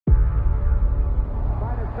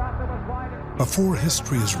Before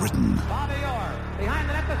history is written,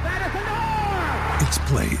 it's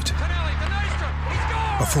played.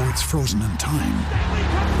 Before it's frozen in time,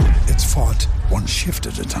 it's fought one shift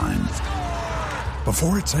at a time.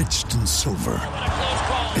 Before it's etched in silver,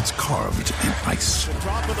 it's carved in ice.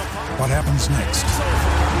 What happens next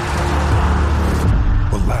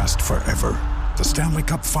will last forever. The Stanley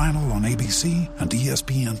Cup Final on ABC and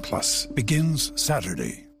ESPN Plus begins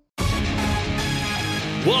Saturday.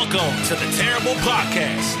 Welcome to the Terrible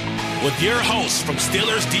Podcast with your hosts from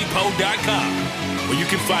SteelersDepot.com, where you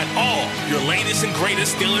can find all your latest and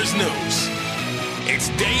greatest Steelers news. It's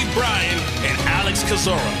Dave Bryan and Alex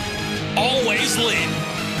Kozora, always lit,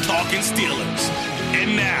 talking Steelers.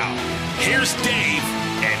 And now, here's Dave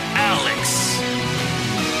and Alex.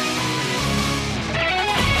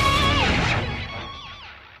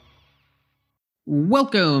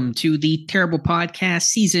 Welcome to the Terrible Podcast,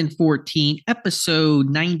 Season 14, Episode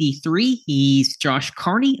 93. He's Josh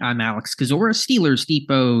Carney. I'm Alex Kozora,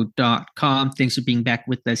 SteelersDepot.com. Thanks for being back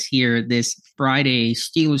with us here this Friday.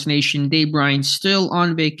 Steelers Nation, Dave Bryan still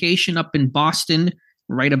on vacation up in Boston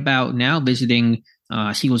right about now, visiting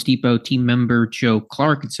Steelers Depot team member Joe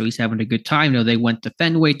Clark. And so he's having a good time. They went to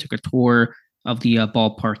Fenway, took a tour of the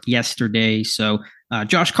ballpark yesterday. So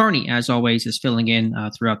Josh Carney, as always, is filling in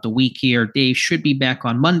throughout the week here. Dave should be back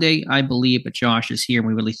on Monday, I believe, but Josh is here. And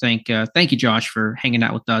we really thank you, Josh, for hanging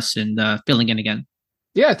out with us and filling in again.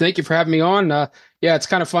 Yeah, thank you for having me on. Yeah, it's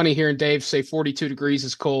kind of funny hearing Dave say 42 degrees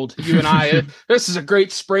is cold. You and I, this is a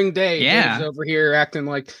great spring day. Yeah. Dave's over here acting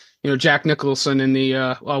like, Jack Nicholson in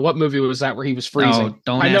the, what movie was that where he was freezing? Oh,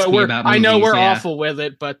 don't ask me about movies. I know we're awful with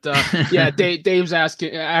it, but yeah, Dave's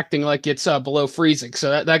acting like it's below freezing.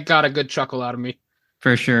 So that got a good chuckle out of me.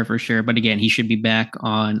 For sure. But again, he should be back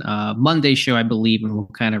on Monday's show, I believe, and we'll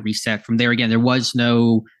kind of reset from there. Again, there was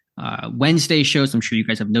no Wednesday shows. I'm sure you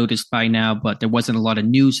guys have noticed by now, but there wasn't a lot of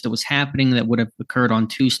news that was happening that would have occurred on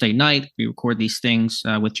Tuesday night. We record these things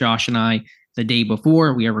with Josh and I the day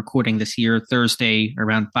before. We are recording this here Thursday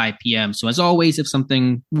around 5 p.m. So as always, if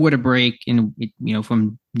something were to break and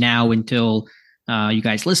from now until you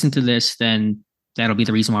guys listen to this, then that'll be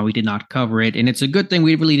the reason why we did not cover it. And it's a good thing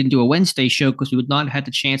we really didn't do a Wednesday show because we would not have had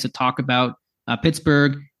the chance to talk about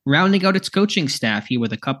Pittsburgh rounding out its coaching staff here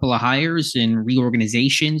with a couple of hires and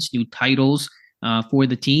reorganizations, new titles for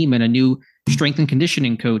the team, and a new strength and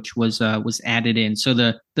conditioning coach was added in. So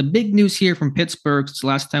the big news here from Pittsburgh since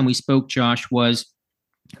last time we spoke, Josh, was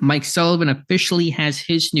Mike Sullivan officially has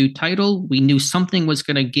his new title. We knew something was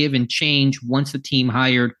going to give and change once the team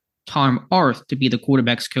hired Tom Arth to be the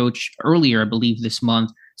quarterback's coach earlier, I believe, this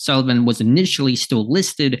month. Sullivan was initially still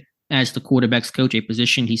listed as the quarterback's coach, a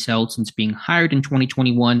position he's held since being hired in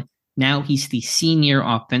 2021. Now he's the senior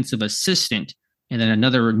offensive assistant. And then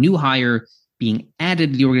another new hire being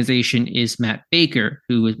added to the organization is Matt Baker,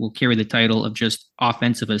 who will carry the title of just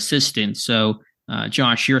offensive assistant. So,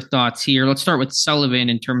 Josh, your thoughts here. Let's start with Sullivan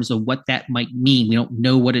in terms of what that might mean. We don't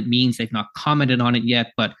know what it means. They've not commented on it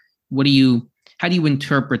yet, but how do you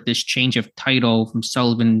interpret this change of title from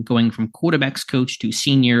Sullivan going from quarterback's coach to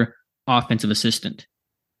senior offensive assistant?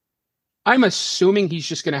 I'm assuming he's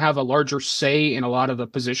just going to have a larger say in a lot of the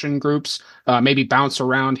position groups, maybe bounce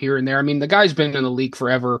around here and there. I mean, the guy's been in the league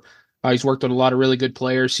forever. He's worked with a lot of really good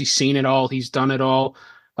players. He's seen it all. He's done it all.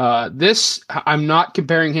 I'm not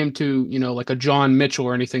comparing him to, like a John Mitchell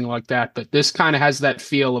or anything like that, but this kind of has that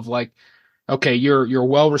feel of like, okay, you're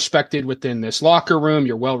well respected within this locker room.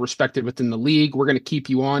 You're well respected within the league. We're going to keep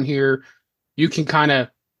you on here. You can kind of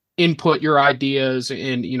input your ideas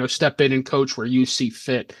and, step in and coach where you see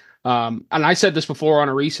fit. And I said this before on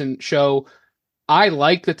a recent show. I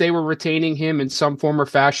like that they were retaining him in some form or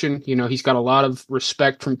fashion. He's got a lot of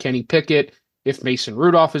respect from Kenny Pickett. If Mason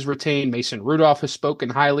Rudolph is retained, Mason Rudolph has spoken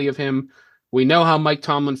highly of him. We know how Mike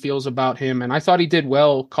Tomlin feels about him, and I thought he did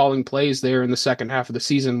well calling plays there in the second half of the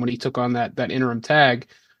season when he took on that interim tag.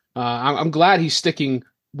 I'm glad he's sticking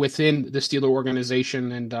within the Steeler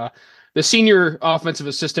organization, and the senior offensive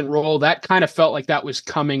assistant role, that kind of felt like that was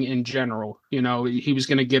coming in general. He was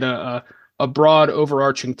going to get a broad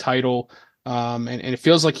overarching title, and it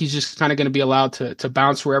feels like he's just kind of going to be allowed to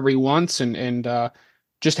bounce wherever he wants and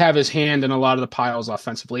just have his hand in a lot of the piles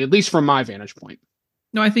offensively, at least from my vantage point.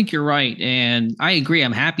 No, I think you're right. And I agree.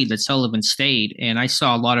 I'm happy that Sullivan stayed. And I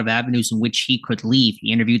saw a lot of avenues in which he could leave.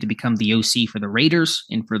 He interviewed to become the OC for the Raiders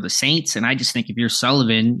and for the Saints. And I just think if you're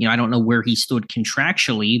Sullivan, I don't know where he stood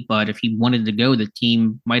contractually, but if he wanted to go, the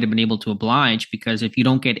team might have been able to oblige, because if you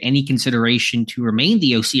don't get any consideration to remain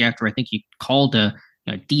the OC after I think you called a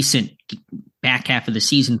decent back half of the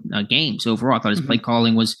season games overall, I thought his play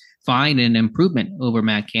calling was fine and an improvement over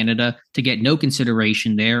Matt Canada, to get no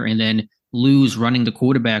consideration there. And then lose running the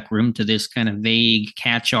quarterback room to this kind of vague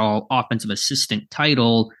catch-all offensive assistant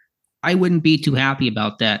title, I wouldn't be too happy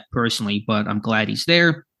about that personally, but I'm glad he's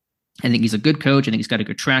there. I think he's a good coach. I think he's got a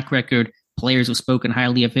good track record. Players have spoken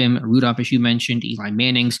highly of him. Rudolph, as you mentioned, Eli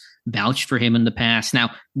Manning's vouched for him in the past. Now,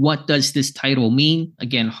 what does this title mean?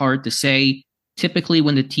 Again, hard to say. Typically,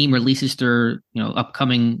 when the team releases their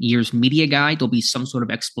upcoming year's media guide, there'll be some sort of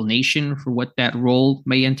explanation for what that role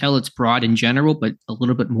may entail. It's broad in general, but a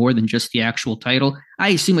little bit more than just the actual title. I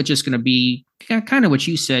assume it's just going to be kind of what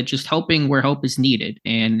you said, just helping where help is needed.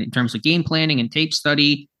 And in terms of game planning and tape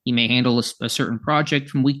study, he may handle a certain project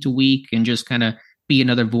from week to week and just kind of be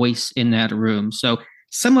another voice in that room. So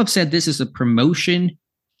some have said this is a promotion.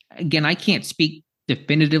 Again, I can't speak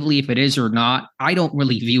definitively if it is or not. I don't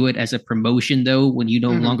really view it as a promotion, though, when you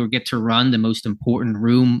no longer get to run the most important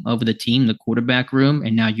room of the team, the quarterback room,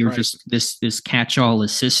 and now you're just this catch-all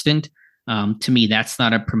assistant. To me, that's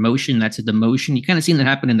not a promotion. That's a demotion. You kind of seen that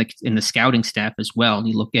happen in the scouting staff as well.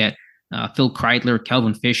 You look at Phil Kreidler,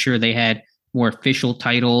 Kelvin Fisher. They had more official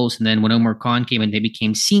titles, and then when Omar Khan came in, they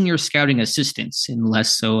became senior scouting assistants, and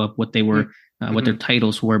less so of what they were, what their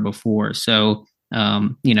titles were before. So,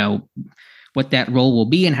 what that role will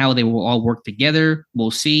be and how they will all work together,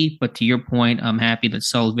 we'll see. But to your point, I'm happy that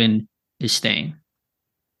Sullivan is staying.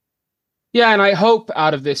 Yeah, and I hope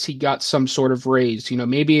out of this he got some sort of raise.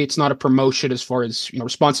 Maybe it's not a promotion as far as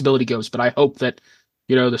responsibility goes, but I hope that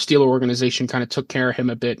the Steeler organization kind of took care of him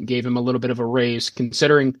a bit and gave him a little bit of a raise,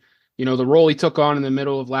 considering the role he took on in the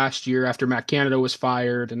middle of last year after Matt Canada was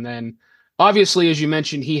fired. And then obviously, as you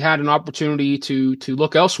mentioned, he had an opportunity to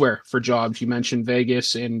look elsewhere for jobs. You mentioned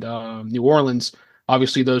Vegas and New Orleans.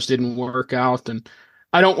 Obviously, those didn't work out. And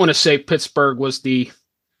I don't want to say Pittsburgh was the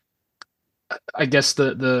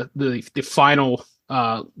final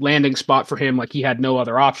landing spot for him, like he had no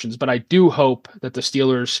other options. But I do hope that the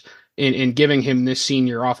Steelers, in giving him this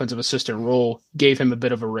senior offensive assistant role, gave him a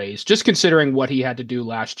bit of a raise, just considering what he had to do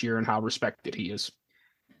last year and how respected he is.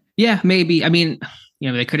 Yeah, maybe. I mean,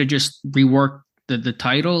 they could have just reworked the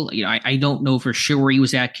title. I don't know for sure where he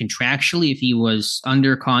was at contractually. If he was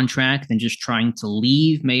under contract and just trying to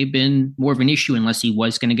leave may have been more of an issue, unless he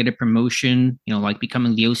was going to get a promotion, like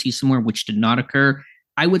becoming the OC somewhere, which did not occur.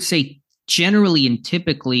 I would say generally and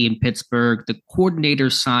typically in Pittsburgh, the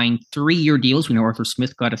coordinators sign 3-year deals. We know Arthur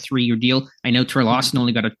Smith got a 3-year deal. I know Terrell Austin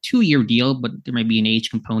only got a 2-year deal, but there may be an age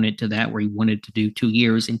component to that where he wanted to do 2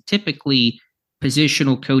 years. And typically,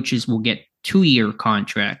 positional coaches will get 2-year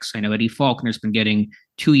contracts. I know Eddie Faulkner's been getting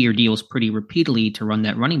 2-year deals pretty repeatedly to run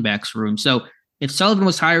that running backs room. So if Sullivan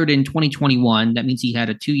was hired in 2021, that means he had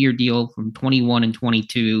a 2-year deal from 21 and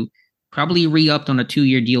 22, probably re-upped on a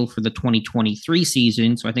 2-year deal for the 2023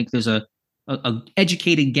 season. So I think there's a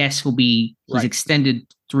educated guess will be he's extended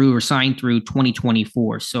through or signed through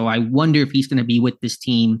 2024. So I wonder if he's going to be with this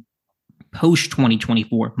team post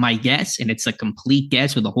 2024. My guess, and it's a complete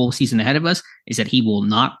guess with the whole season ahead of us, is that he will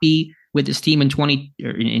not be with this team in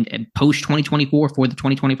post 2024 for the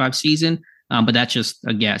 2025 season. But that's just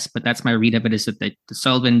a guess. But that's my read of it, is that the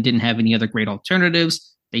Sullivan didn't have any other great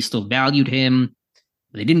alternatives. They still valued him.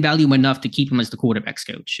 They didn't value him enough to keep him as the quarterback's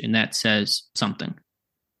coach, and that says something.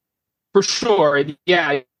 For sure.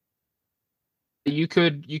 Yeah. You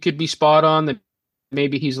could be spot on that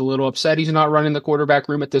maybe he's a little upset he's not running the quarterback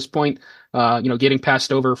room at this point, getting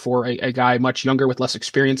passed over for a guy much younger with less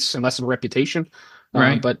experience and less of a reputation.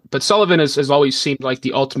 Right. But Sullivan has always seemed like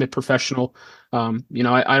the ultimate professional.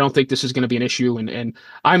 I don't think this is going to be an issue, and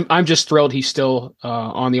I'm just thrilled he's still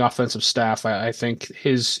on the offensive staff. I think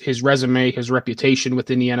his resume, his reputation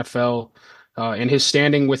within the NFL, and his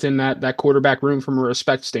standing within that quarterback room from a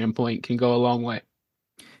respect standpoint can go a long way.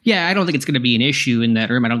 Yeah, I don't think it's going to be an issue in that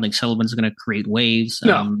room. I don't think Sullivan's going to create waves.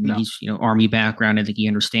 No. He's Army background. I think he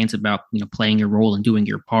understands about playing your role and doing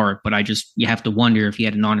your part. But you have to wonder if he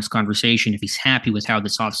had an honest conversation, if he's happy with how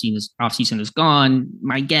this offseason has gone.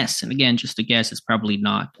 My guess, and again, just a guess, is probably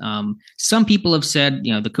not. Some people have said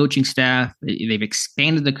the coaching staff, they've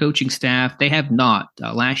expanded the coaching staff. They have not.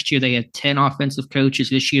 Last year they had 10 offensive coaches.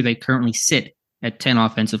 This year they currently sit at 10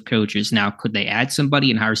 offensive coaches. Now, could they add somebody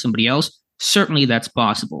and hire somebody else? Certainly that's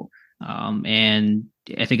possible. And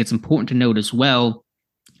I think it's important to note as well,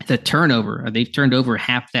 the turnover. They've turned over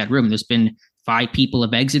half that room. There's been 5 people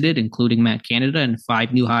have exited, including Matt Canada, and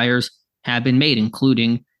 5 new hires have been made,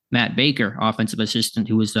 including Matt Baker, offensive assistant,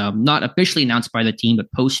 who was not officially announced by the team,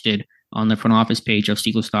 but posted on the front office page of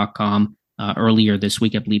Steelers.com earlier this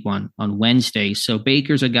week, I believe on Wednesday. So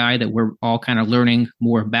Baker's a guy that we're all kind of learning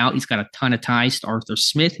more about. He's got a ton of ties to Arthur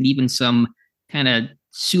Smith and even some kind of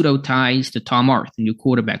pseudo ties to Tom Arth, the new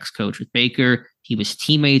quarterbacks coach. With Baker, he was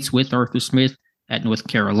teammates with Arthur Smith at North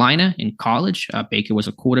Carolina in college. Baker was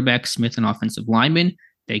a quarterback, Smith an offensive lineman.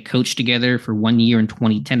 They coached together for 1 year in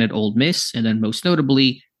 2010 at Ole Miss. And then most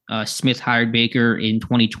notably, Smith hired Baker in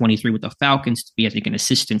 2023 with the Falcons to be, I think, an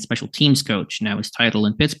assistant special teams coach. Now his title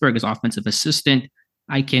in Pittsburgh is offensive assistant.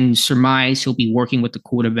 I can surmise he'll be working with the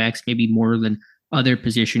quarterbacks, maybe more than other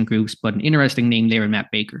position groups, but an interesting name there in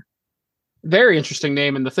Matt Baker. Very interesting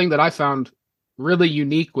name. And the thing that I found really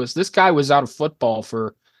unique was this guy was out of football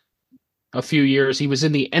for a few years. He was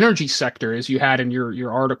in the energy sector, as you had in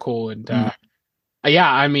your article. And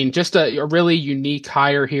yeah, I mean, just a really unique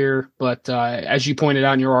hire here. But as you pointed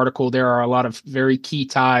out in your article, there are a lot of very key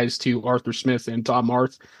ties to Arthur Smith and Tom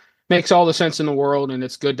Arth. Makes all the sense in the world. And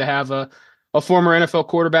it's good to have a former NFL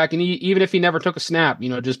quarterback. And even if he never took a snap,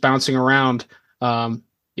 just bouncing around,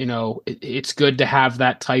 it's good to have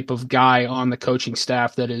that type of guy on the coaching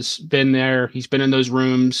staff that has been there. He's been in those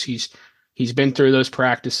rooms. He's been through those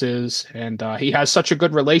practices, and he has such a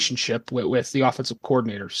good relationship with the offensive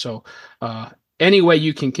coordinator. So any way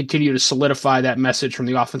you can continue to solidify that message from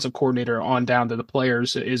the offensive coordinator on down to the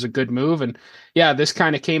players is a good move. And yeah, this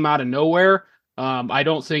kind of came out of nowhere. I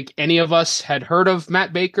don't think any of us had heard of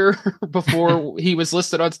Matt Baker before he was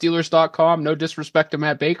listed on Steelers.com. No disrespect to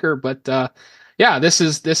Matt Baker, but yeah, this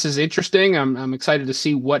is interesting. I'm excited to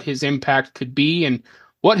see what his impact could be and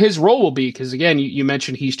what his role will be. Because again, you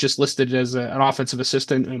mentioned he's just listed as an offensive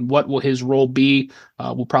assistant, and what will his role be?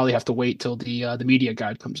 We'll probably have to wait till the media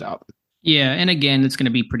guide comes out. Yeah, and again, it's going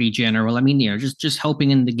to be pretty general. I mean, just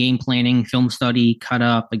helping in the game planning, film study, cut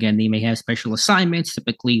up. Again, they may have special assignments.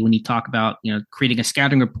 Typically, when you talk about creating a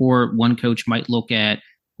scouting report, one coach might look at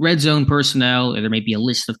red zone personnel, or there may be a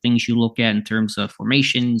list of things you look at in terms of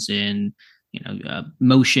formations and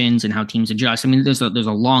motions and how teams adjust. I mean, there's a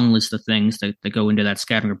long list of things that go into that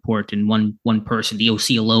scouting report, and one person, the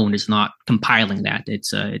OC alone, is not compiling that.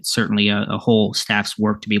 It's certainly a whole staff's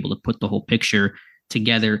work to be able to put the whole picture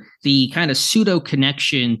together. The kind of pseudo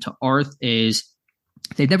connection to Arth is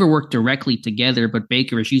they've never worked directly together, but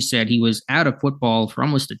Baker, as you said, he was out of football for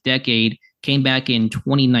almost a decade, came back in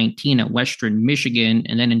 2019 at Western Michigan,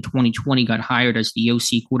 and then in 2020 got hired as the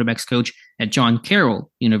OC quarterbacks coach at John Carroll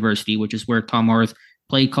University, which is where Tom Arth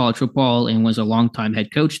played college football and was a longtime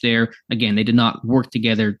head coach there. Again, they did not work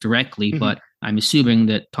together directly, but I'm assuming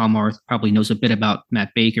that Tom Arth probably knows a bit about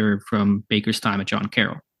Matt Baker from Baker's time at John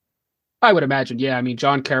Carroll. I would imagine, yeah. I mean,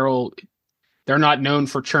 John Carroll, they're not known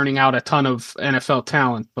for churning out a ton of NFL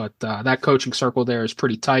talent, but that coaching circle there is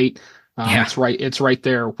pretty tight. Yeah. It's right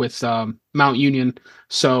there with Mount Union,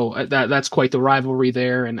 so that's quite the rivalry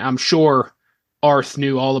there. And I'm sure Arth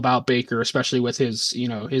knew all about Baker, especially with his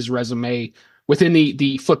resume within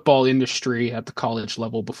the football industry at the college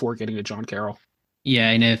level before getting to John Carroll.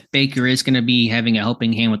 Yeah, and if Baker is going to be having a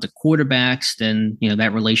helping hand with the quarterbacks, then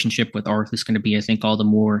that relationship with Arth is going to be, I think, all the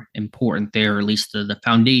more important there, or at least the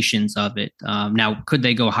foundations of it. Now, could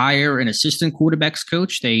they go hire an assistant quarterbacks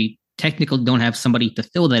coach? They technically don't have somebody to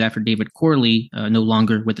fill that after David Corley, no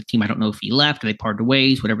longer with the team. I don't know if he left or they parted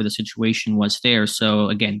ways, whatever the situation was there. So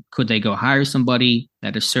again, could they go hire somebody?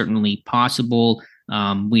 That is certainly possible.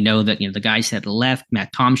 We know that the guys that left,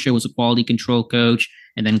 Matt Tomshaw was a quality control coach.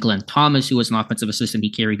 And then Glenn Thomas, who was an offensive assistant,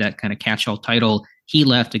 he carried that kind of catch-all title. He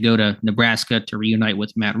left to go to Nebraska to reunite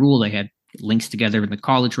with Matt Rule. They had links together in the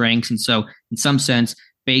college ranks. And so in some sense,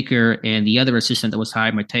 Baker and the other assistant that was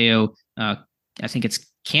hired, Mateo, I think it's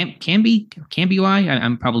Camby.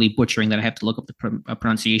 I'm probably butchering that. I have to look up the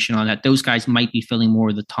pronunciation on that. Those guys might be filling more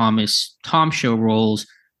of the Tom Show roles,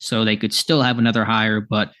 so they could still have another hire.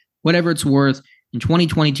 But whatever it's worth, in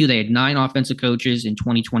 2022, they had 9 offensive coaches. In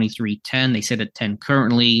 2023, 10. They sit at 10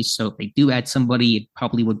 currently. So if they do add somebody, it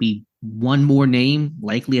probably would be one more name,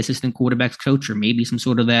 likely assistant quarterbacks coach, or maybe some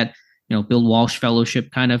sort of that, Bill Walsh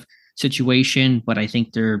fellowship kind of situation. But I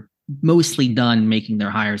think they're mostly done making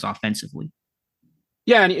their hires offensively.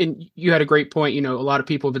 Yeah, and you had a great point. A lot of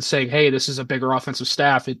people have been saying, hey, this is a bigger offensive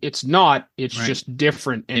staff. It's not. It's right. Just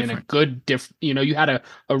different. And in a good, you had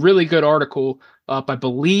a really good article up, I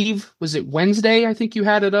believe, was it Wednesday? I think you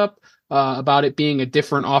had it up about it being a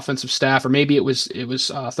different offensive staff, or maybe it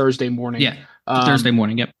was Thursday morning. Yeah, Thursday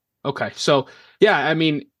morning, yep. Okay, so, yeah, I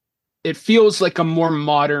mean, it feels like a more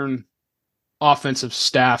modern offensive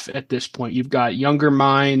staff at this point. You've got younger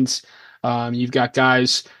minds. You've got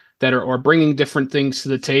guys that are bringing different things to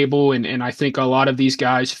the table. And I think a lot of these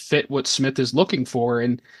guys fit what Smith is looking for.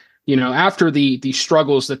 And, after the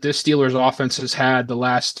struggles that this Steelers offense has had the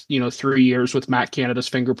last, 3 years with Matt Canada's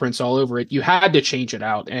fingerprints all over it, you had to change it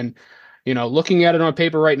out. And, looking at it on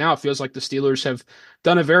paper right now, it feels like the Steelers have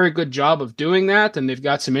done a very good job of doing that. And they've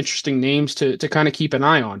got some interesting names to kind of keep an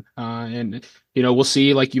eye on. And we'll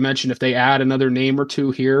see, like you mentioned, if they add another name or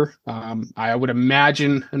two here. I would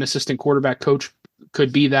imagine an assistant quarterback coach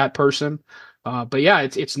could be that person. But yeah,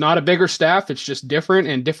 it's not a bigger staff. It's just different,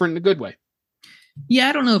 and different in a good way. Yeah,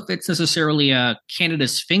 I don't know if it's necessarily a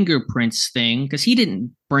Canada's fingerprints thing, because he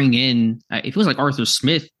didn't bring in, it feels like Arthur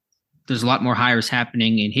Smith, there's a lot more hires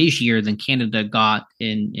happening in his year than Canada got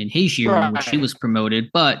in his year in which he was promoted.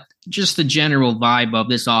 But just the general vibe of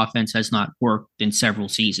this offense has not worked in several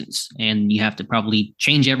seasons. And you have to probably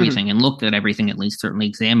change everything and look at everything, at least certainly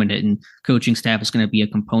examine it. And coaching staff is going to be a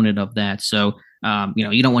component of that. So,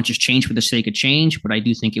 you don't want just change for the sake of change, but I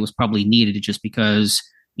do think it was probably needed just because,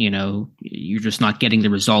 you're just not getting the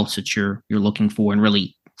results that you're looking for and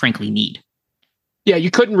really, frankly, need. Yeah,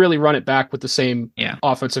 you couldn't really run it back with the same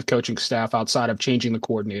offensive coaching staff outside of changing the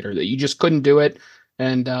coordinator. That you just couldn't do it.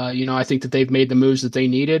 And, I think that they've made the moves that they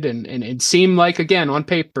needed. And it seemed like, again, on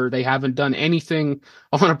paper, they haven't done anything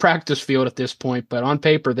on a practice field at this point. But on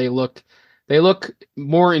paper, they look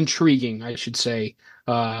more intriguing, I should say,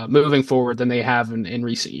 moving forward than they have in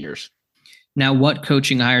recent years. Now, what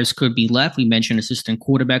coaching hires could be left? We mentioned assistant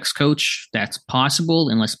quarterbacks coach. That's possible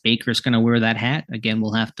unless Baker's going to wear that hat. Again,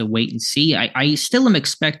 we'll have to wait and see. I still am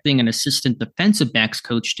expecting an assistant defensive backs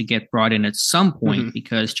coach to get brought in at some point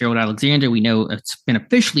because Gerald Alexander, we know it's been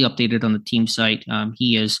officially updated on the team site.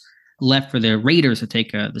 He has left for the Raiders to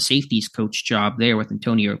take the safeties coach job there with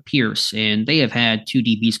Antonio Pierce. And they have had two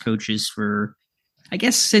DBs coaches for, I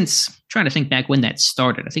guess, since trying to think back when that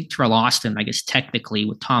started. I think Terrell Austin, I guess, technically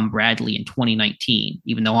with Tom Bradley in 2019,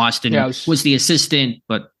 even though Austin was the assistant,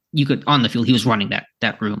 but you could, on the field, he was running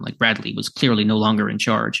that room. Like Bradley was clearly no longer in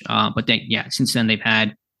charge. But then, since then they've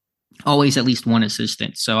had always at least one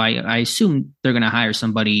assistant. So I assume they're going to hire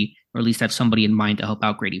somebody, or at least have somebody in mind to help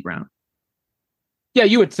out Grady Brown. Yeah,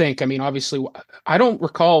 you would think. I mean, obviously, I don't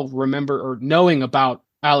remember or knowing about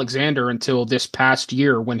Alexander until this past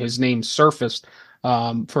year when his name surfaced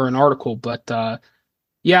for an article. But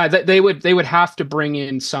they would have to bring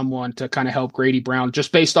in someone to kind of help Grady Brown,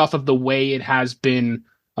 just based off of the way it has been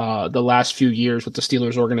the last few years with the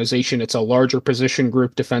Steelers organization. It's a larger position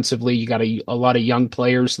group defensively. You got a lot of young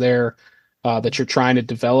players there that you're trying to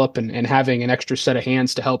develop, and having an extra set of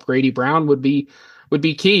hands to help Grady Brown would be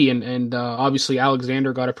key. And obviously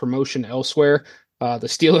Alexander got a promotion elsewhere. The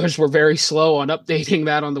Steelers were very slow on updating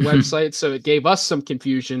that on the website, so it gave us some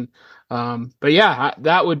confusion. But yeah,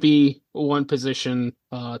 that would be one position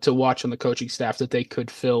to watch on the coaching staff that they could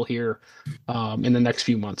fill here in the next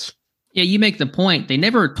few months. Yeah, you make the point. They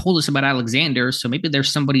never told us about Alexander, so maybe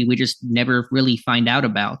there's somebody we just never really find out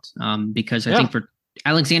about. Because I think for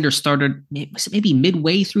Alexander started maybe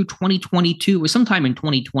midway through 2022, or sometime in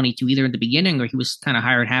 2022, either in the beginning or he was kind of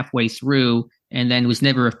hired halfway through, and then was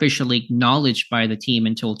never officially acknowledged by the team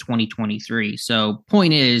until 2023. So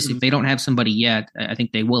point is, if they don't have somebody yet, I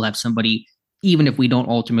think they will have somebody, even if we don't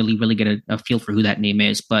ultimately really get a feel for who that name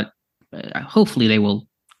is. But hopefully they will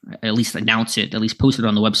at least announce it, at least post it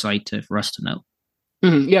on the website for us to know.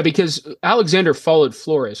 Yeah, because Alexander followed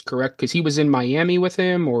Flores, correct? Because he was in Miami with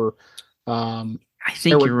him, or I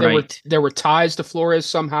think you're right. There were ties to Flores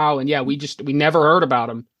somehow, and we never heard about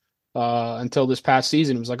him until this past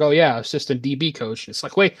season. It was like, oh yeah, assistant DB coach. It's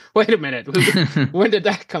like, wait a minute, when did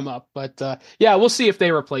that come up? But we'll see if they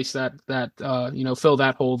replace that fill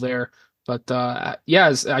that hole there. But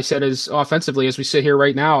as I said, as offensively as we sit here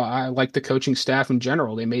right now, I like the coaching staff in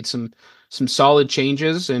general. They made some solid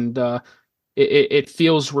changes, and it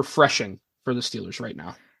feels refreshing for the Steelers right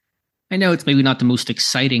now. I know it's maybe not the most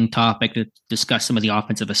exciting topic to discuss some of the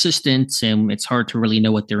offensive assistants, and it's hard to really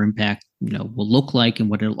know what their impact, will look like and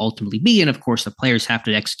what it'll ultimately be. And of course, the players have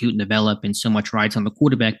to execute and develop, and so much rides on the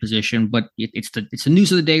quarterback position. But it's the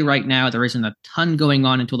news of the day right now. There isn't a ton going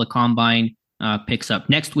on until the combine picks up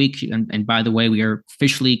next week. And by the way, we are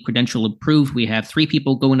officially credential approved. We have 3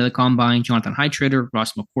 people going to the combine: Jonathan Heitrader,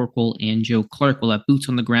 Ross McCorkle, and Joe Clark will have boots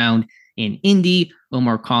on the ground in Indy.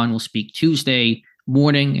 Omar Khan will speak Tuesday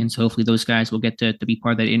morning, and so hopefully those guys will get to be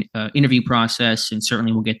part of that interview process, and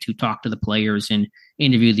certainly we'll get to talk to the players and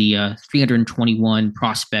interview the 321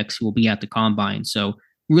 prospects who will be at the combine. So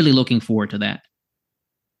really looking forward to that.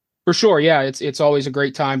 For sure, yeah, it's always a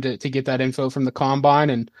great time to get that info from the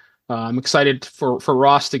combine, and I'm excited for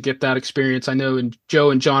Ross to get that experience. I know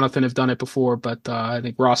Joe and Jonathan have done it before, but I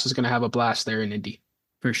think Ross is going to have a blast there in Indy.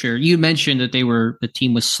 For sure. You mentioned that the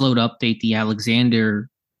team was slow to update the Alexander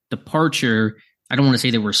departure. I don't want to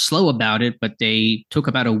say they were slow about it, but they took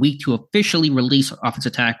about a week to officially release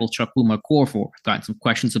offensive tackle Chukwuma Okorafor. I've gotten some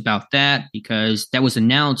questions about that because that was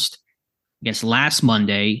announced, I guess, last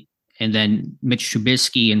Monday, And then Mitch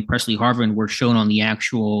Trubisky and Presley Harvin were shown on the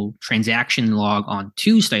actual transaction log on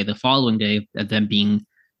Tuesday, the following day of them being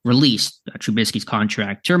released. Trubisky's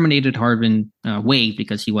contract terminated, Harvin waived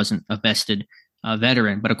because he wasn't a vested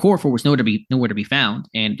veteran. But Okorafor was nowhere to be found.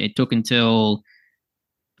 And it took until,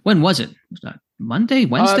 when was it? Was that Monday,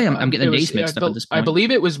 Wednesday? I'm getting the days mixed up at this point. I believe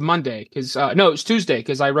it was Monday because no, it was Tuesday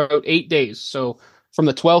because I wrote 8 days. So from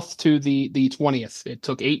the 12th to the 20th, it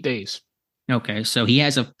took 8 days. Okay, so he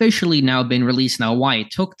has officially now been released. Now, why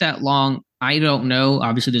it took that long, I don't know.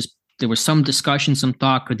 Obviously, there was some discussion, some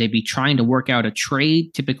thought. Could they be trying to work out a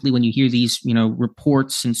trade? Typically, when you hear these,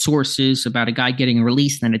 reports and sources about a guy getting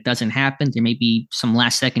released, and it doesn't happen, there may be some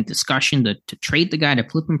last-second discussion to trade the guy, to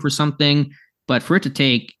flip him for something. But for it to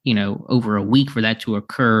take, over a week for that to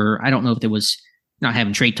occur, I don't know if there was not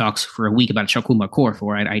having trade talks for a week about Chukwuma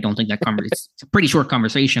Okorafor. I don't think that it's a pretty short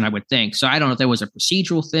conversation, I would think. So I don't know if there was a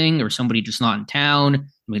procedural thing or somebody just not in town. I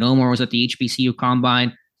mean, Omar was at the HBCU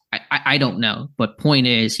Combine. I don't know. But point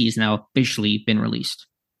is, he's now officially been released.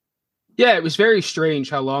 Yeah, it was very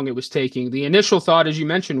strange how long it was taking. The initial thought, as you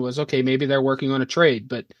mentioned, was, okay, maybe they're working on a trade.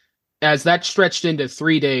 But as that stretched into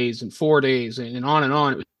 3 days and 4 days and on,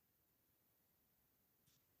 it was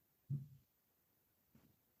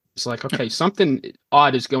it's like, okay, something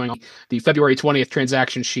odd is going on. The February 20th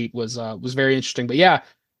transaction sheet was very interesting. But yeah,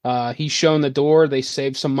 he's shown the door. They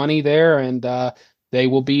saved some money there, and they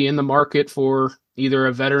will be in the market for either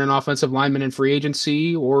a veteran offensive lineman in free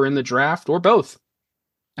agency or in the draft, or both.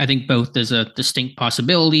 I think both is a distinct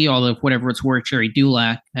possibility, although whatever it's worth, Jerry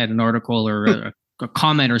Dulac had an article or a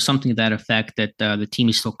comment or something to that effect that the team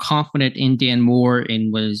is still confident in Dan Moore,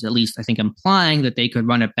 and was at least, I think, implying that they could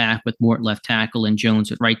run it back with Moore at left tackle and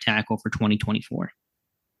Jones at right tackle for 2024.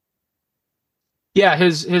 Yeah,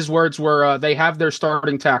 his words were they have their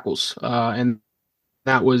starting tackles, and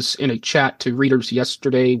that was in a chat to readers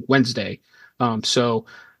yesterday, Wednesday. So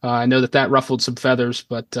I know that ruffled some feathers,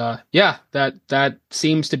 but yeah, that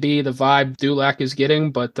seems to be the vibe Dulac is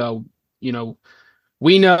getting. But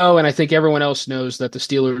we know, and I think everyone else knows, that the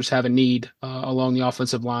Steelers have a need along the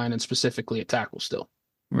offensive line and specifically at tackle still.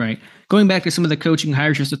 Right. Going back to some of the coaching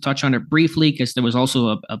hires, just to touch on it briefly, because there was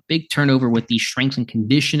also a big turnover with the strength and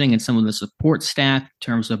conditioning and some of the support staff in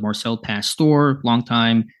terms of Marcel Pastor,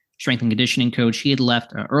 longtime strength and conditioning coach. He had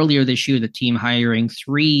left earlier this year, the team hiring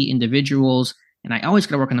 3 individuals. And I always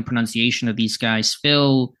got to work on the pronunciation of these guys.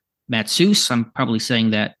 Phil Matsus, I'm probably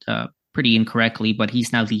saying that pretty incorrectly, but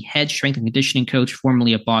he's now the head strength and conditioning coach,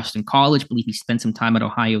 formerly at Boston College. I believe he spent some time at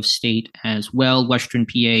Ohio State as well, Western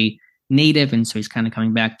PA native, and so he's kind of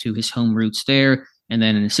coming back to his home roots there. And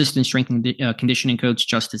then an assistant strength and conditioning coach,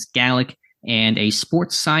 Justice Gallick, and a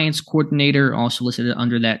sports science coordinator, also listed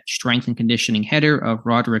under that strength and conditioning header, of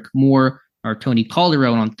Roderick Moore. Or Tony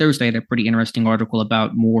Calderon on Thursday had a pretty interesting article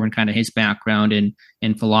about Moore and kind of his background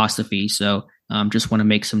in philosophy. So just want to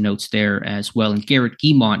make some notes there as well. And Garrett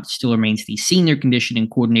Guimont still remains the senior conditioning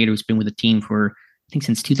coordinator, who's been with the team for, I think,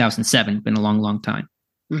 since 2007. Been a long, long time.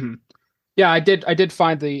 Mm-hmm. Yeah, I did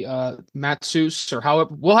find the Matsus, or how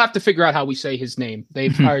we'll have to figure out how we say his name.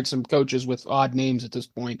 They've hired some coaches with odd names at this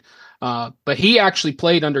point, but he actually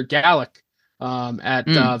played under Gallick at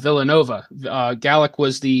Villanova. Gallick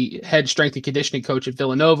was the head strength and conditioning coach at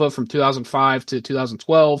Villanova from 2005 to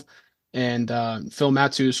 2012, and Phil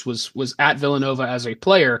Matsus was at Villanova as a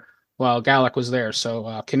player while Gallick was there.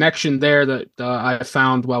 So connection there that I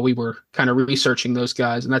found while we were kind of researching those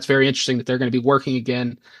guys, and that's very interesting that they're going to be working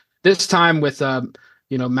again. This time with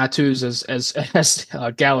Matthews as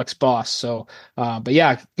Gallick's boss. So, but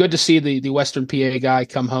yeah, good to see the Western PA guy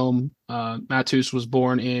come home. Matthews was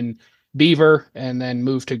born in Beaver and then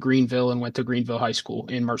moved to Greenville and went to Greenville High School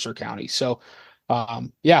in Mercer County. So,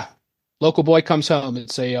 yeah, local boy comes home.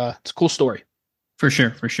 It's a cool story. For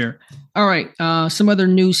sure. All right. Some other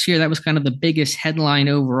news here. That was kind of the biggest headline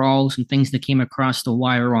overall. Some things that came across the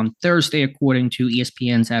wire on Thursday, according to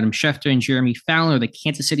ESPN's Adam Schefter and Jeremy Fowler. The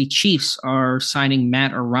Kansas City Chiefs are signing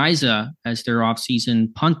Matt Araiza as their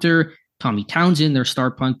offseason punter. Tommy Townsend, their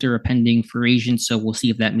star punter, a pending free agent. So we'll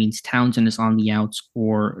see if that means Townsend is on the outs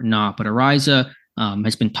or not. But Araiza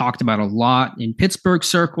has been talked about a lot in Pittsburgh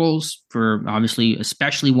circles for, obviously,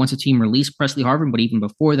 especially once a team released Presley Harvin, but even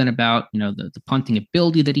before then about, the punting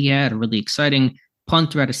ability that he had. A really exciting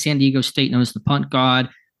punter out of San Diego State known as the Punt God,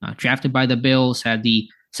 drafted by the Bills, had the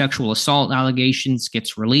sexual assault allegations,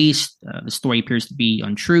 gets released. The story appears to be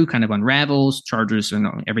untrue, kind of unravels. Charges and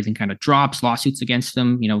everything kind of drops, lawsuits against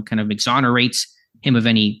him, kind of exonerates him of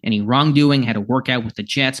any wrongdoing. Had a workout with the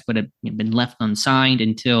Jets, but had been left unsigned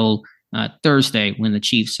until Thursday, when the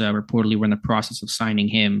Chiefs reportedly were in the process of signing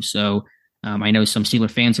him. So I know some Steeler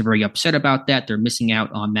fans are very upset about that. They're missing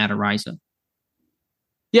out on Matt Araiza.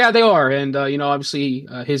 Yeah, they are. And, obviously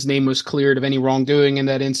his name was cleared of any wrongdoing in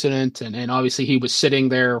that incident. And obviously he was sitting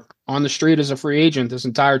there on the street as a free agent this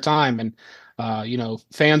entire time. And,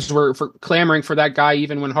 fans were clamoring for that guy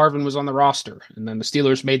even when Harvin was on the roster. And then the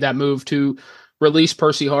Steelers made that move to release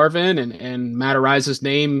Percy Harvin, and Matt Araiza's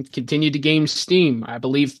name continued to gain steam. I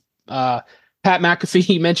believe Pat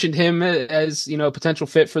McAfee mentioned him as, a potential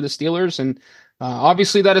fit for the Steelers. And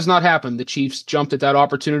obviously, that has not happened. The Chiefs jumped at that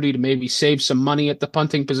opportunity to maybe save some money at the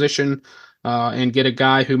punting position and get a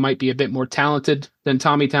guy who might be a bit more talented than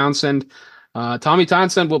Tommy Townsend. Tommy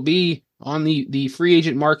Townsend will be on the free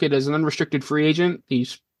agent market as an unrestricted free agent.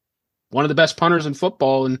 He's one of the best punters in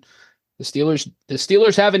football, and the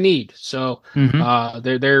Steelers have a need. So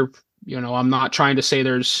they're I'm not trying to say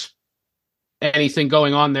there's anything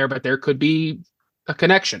going on there, but there could be a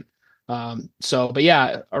connection. But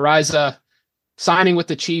yeah, Araiza signing with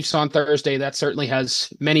the Chiefs on Thursday, that certainly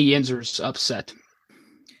has many Yinzers upset.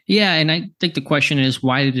 Yeah, and I think the question is,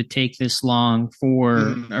 why did it take this long for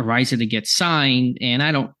Araiza to get signed? And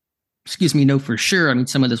I don't, know for sure. I mean,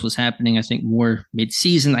 some of this was happening, I think, more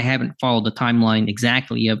mid-season. I haven't followed the timeline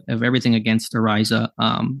exactly of everything against Araiza.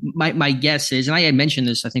 My guess is, and I had mentioned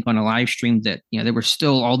this, I think, on a live stream, that there were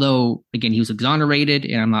still, although, again, he was exonerated,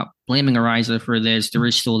 and I'm not blaming Araiza for this, there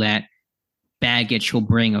is still that baggage he'll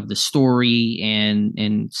bring of the story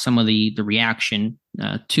and some of the reaction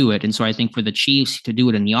to it. And so I think for the Chiefs to do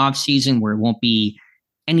it in the offseason where it won't be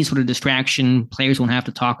any sort of distraction, players won't have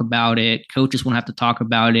to talk about it, coaches won't have to talk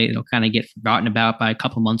about it, it'll kind of get forgotten about by a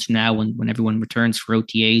couple months from now when everyone returns for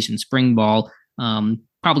OTAs and spring ball.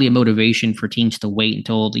 Probably a motivation for teams to wait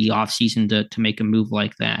until the offseason to make a move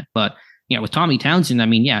like that. But with Tommy Townsend, I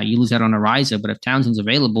mean, you lose out on Araiza, but if Townsend's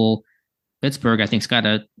available, Pittsburgh, I think, has got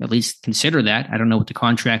to at least consider that. I don't know what the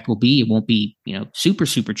contract will be. It won't be, super,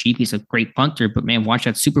 super cheap. He's a great punter, but man, watch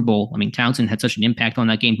that Super Bowl. I mean, Townsend had such an impact on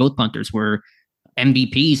that game. Both punters were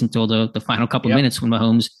MVPs until the final couple minutes when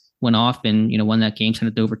Mahomes went off and, won that game,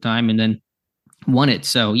 sent it to overtime, and then won it.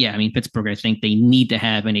 So, yeah, I mean, Pittsburgh, I think they need to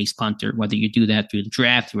have an ace punter, whether you do that through the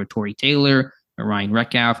draft, through a Torrey Taylor, a Ryan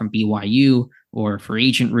Reckow from BYU, or for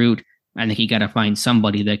agent route. I think you got to find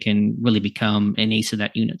somebody that can really become an ace of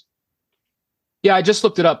that unit. Yeah, I just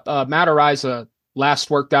looked it up. Matt Araiza last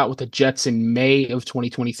worked out with the Jets in May of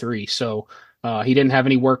 2023. So he didn't have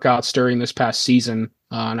any workouts during this past season.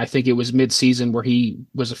 And I think it was mid-season where he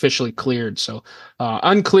was officially cleared. So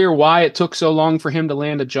unclear why it took so long for him to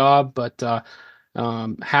land a job, but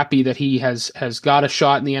happy that he has got a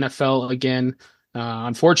shot in the NFL again.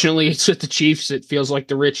 Unfortunately, it's with the Chiefs. It feels like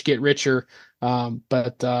the rich get richer.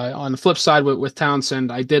 But on the flip side with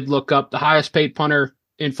Townsend, I did look up the highest paid punter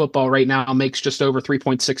in football right now makes just over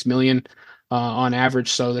 3.6 million on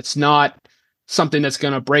average. So that's not something that's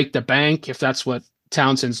going to break the bank if that's what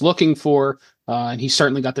Townsend's looking for. And he's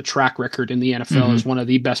certainly got the track record in the NFL as one of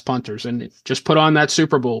the best punters, and just put on that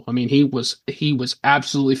Super Bowl. I mean, he was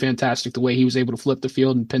absolutely fantastic the way he was able to flip the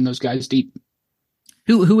field and pin those guys deep.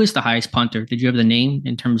 Who is the highest punter? Did you have the name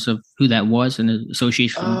in terms of who that was in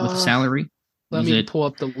association with the salary? Let me pull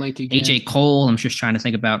up the link again. AJ Cole. I'm just trying to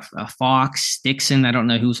think about Fox, Dixon. I don't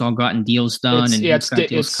know who's all gotten deals done and who's got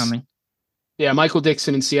deals coming. Yeah, Michael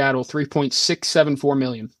Dixon in Seattle, $3.674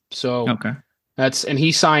 million. So okay, and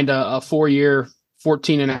he signed a 4-year,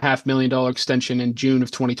 $14.5 million extension in June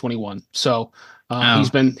of 2021. So he's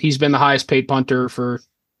been the highest paid punter for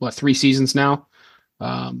 3 seasons now,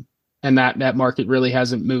 and that market really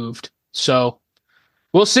hasn't moved. So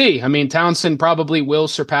we'll see. I mean, Townsend probably will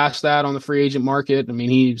surpass that on the free agent market. I mean,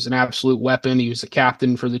 he's an absolute weapon. He was a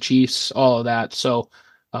captain for the Chiefs, all of that. So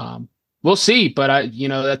we'll see. But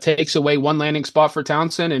that takes away one landing spot for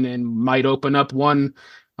Townsend and might open up one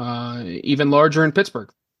even larger in Pittsburgh.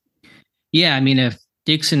 Yeah, I mean, if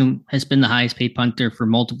Dixon has been the highest paid punter for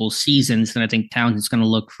multiple seasons, then I think Townsend's going to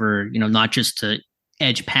look for, not just to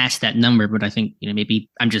edge past that number, but I think, maybe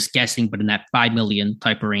I'm just guessing, but in that 5 million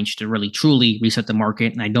type of range to really truly reset the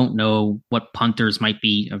market. And I don't know what punters might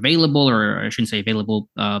be available, or I shouldn't say available,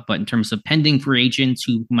 but in terms of pending free agents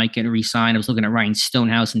who might get re-signed. I was looking at Ryan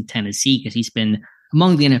Stonehouse in Tennessee because he's been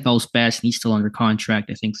among the NFL's best and he's still under contract,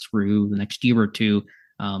 I think, through the next year or two.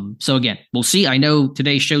 So again, we'll see. I know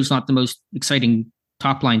today's show's not the most exciting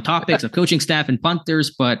top line topics of coaching staff and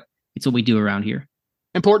punters, but it's what we do around here.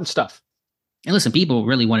 Important stuff. And listen, people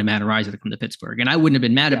really wanted Matt Araiza to come to Pittsburgh, and I wouldn't have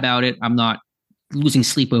been mad about it. I'm not losing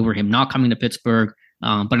sleep over him not coming to Pittsburgh.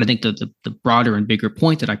 But I think the broader and bigger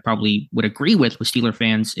point that I probably would agree with Steeler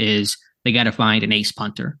fans is they got to find an ace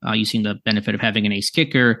punter. You've seen the benefit of having an ace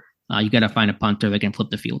kicker. You got to find a punter that can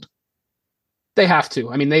flip the field. They have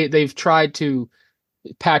to. I mean, they've tried to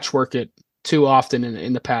patchwork it too often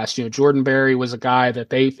in the past. Jordan Berry was a guy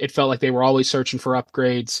that it felt like they were always searching for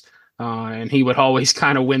upgrades, and he would always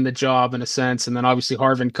kind of win the job in a sense. And then obviously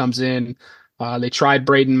Harvin comes in. They tried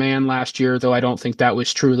Braden Mann last year, though I don't think that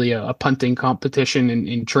was truly a punting competition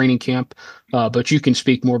in training camp. But you can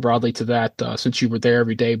speak more broadly to that since you were there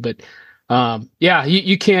every day. But yeah,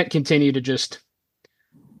 you can't continue to just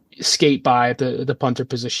skate by the punter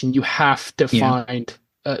position. You have to find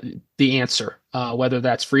the answer, whether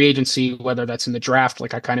that's free agency, whether that's in the draft,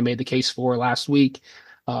 like I kind of made the case for last week.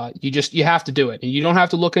 You have to do it, and you don't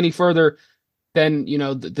have to look any further than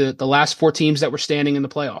the last four teams that were standing in the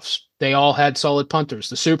playoffs. They all had solid punters.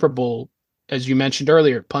 The Super Bowl, as you mentioned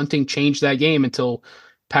earlier, punting changed that game until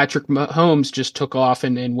Patrick Mahomes just took off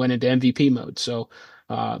and went into MVP mode. So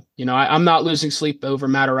I'm not losing sleep over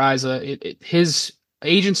Matt Araiza. His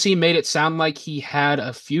agency made it sound like he had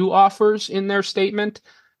a few offers in their statement.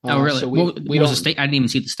 Oh, really? So we don't. I didn't even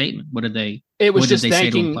see the statement. What did they? It was just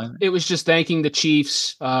thanking. It was just thanking the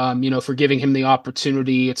Chiefs, for giving him the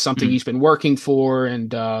opportunity. It's something he's been working for,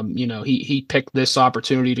 and he picked this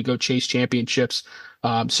opportunity to go chase championships.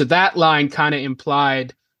 So that line kind of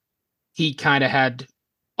implied he kind of had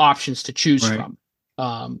options to choose from.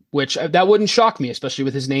 Which that wouldn't shock me, especially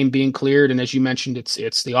with his name being cleared. And as you mentioned,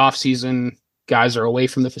 it's the off season. Guys are away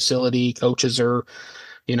from the facility. Coaches are,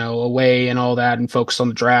 away and all that and focused on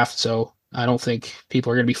the draft. So I don't think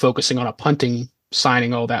people are going to be focusing on a punting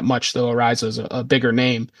signing all that much, though Araiza is a bigger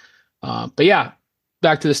name. But yeah,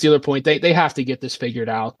 back to the Steeler point, they have to get this figured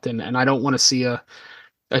out. And I don't want to see a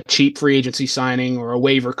cheap free agency signing or a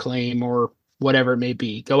waiver claim or whatever it may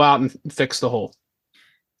be. Go out and fix the hole.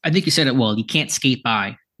 I think you said it well. You can't skate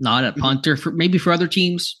by. Not a punter for other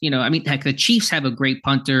teams. Heck, the Chiefs have a great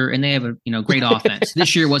punter and they have a great offense.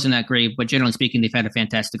 This year wasn't that great, but generally speaking, they've had a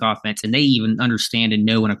fantastic offense and they even understand and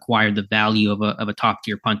know and acquire the value of a top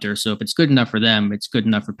tier punter. So if it's good enough for them, it's good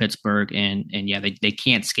enough for Pittsburgh. And yeah, they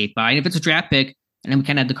can't skate by. And if it's a draft pick, and then we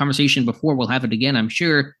kind of had the conversation before, we'll have it again, I'm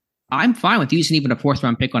sure. I'm fine with using even a 4th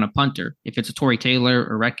round pick on a punter. If it's a Torrey Taylor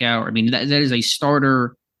or Reckow, that is a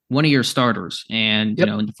starter. One of your starters. And,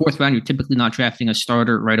 in the 4th round, you're typically not drafting a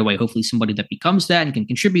starter right away. Hopefully somebody that becomes that and can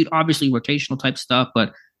contribute, obviously rotational type stuff,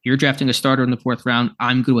 but you're drafting a starter in the 4th round.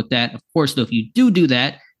 I'm good with that. Of course, though, if you do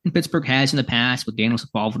that, and Pittsburgh has in the past with Daniel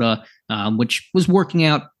Sepulveda, which was working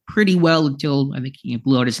out pretty well until I think he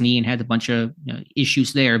blew out his knee and had a bunch of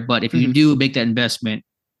issues there. But if you do make that investment,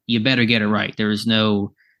 you better get it right. There is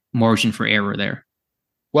no margin for error there.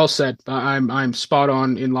 Well said. I'm spot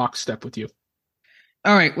on in lockstep with you.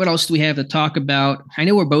 All right, what else do we have to talk about? I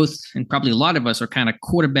know we're both, and probably a lot of us, are kind of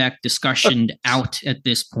quarterback discussioned out at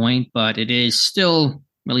this point, but it is still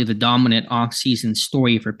really the dominant offseason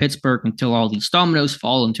story for Pittsburgh until all these dominoes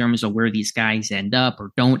fall in terms of where these guys end up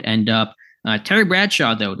or don't end up. Terry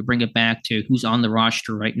Bradshaw, though, to bring it back to who's on the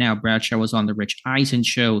roster right now, Bradshaw was on the Rich Eisen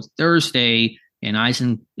show Thursday, and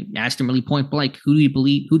Eisen asked him really point blank, who do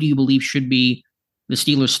you believe should be the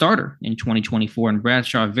Steelers starter in 2024? And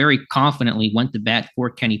Bradshaw very confidently went to bat for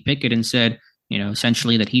Kenny Pickett and said,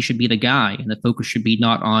 essentially that he should be the guy. And the focus should be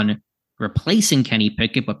not on replacing Kenny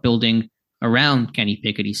Pickett, but building around Kenny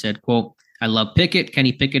Pickett. He said, quote, "I love Pickett.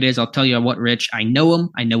 Kenny Pickett is, I'll tell you what, Rich, I know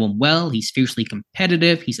him well. He's fiercely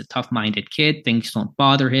competitive. He's a tough-minded kid. Things don't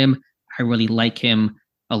bother him. I really like him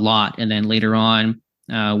a lot." And then later on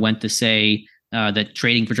went to say, that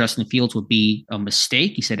trading for Justin Fields would be a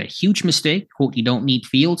mistake. He said a huge mistake. Quote, "You don't need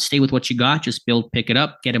Fields. Stay with what you got. Just build Pickett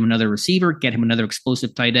up. Get him another receiver. Get him another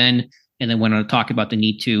explosive tight end." And then went on to talk about the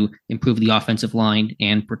need to improve the offensive line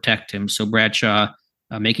and protect him. So Bradshaw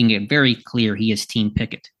making it very clear he is Team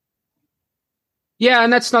Pickett. Yeah,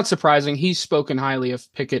 and that's not surprising. He's spoken highly of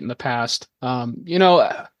Pickett in the past.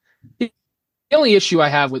 The only issue I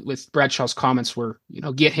have with Bradshaw's comments were,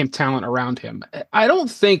 get him talent around him. I don't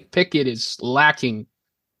think Pickett is lacking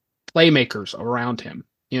playmakers around him.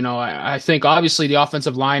 I think obviously the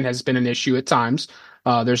offensive line has been an issue at times.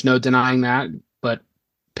 There's no denying that, but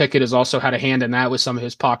Pickett has also had a hand in that with some of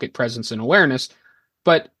his pocket presence and awareness.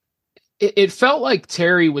 But it felt like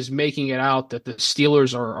Terry was making it out that the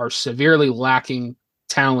Steelers are severely lacking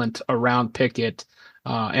talent around Pickett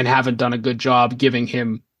and haven't done a good job giving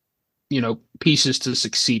him pieces to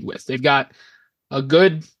succeed with. They've got a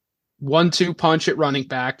good 1-2 punch at running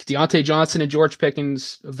back. Deontay Johnson and George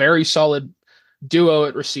Pickens, a very solid duo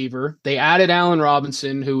at receiver. They added Allen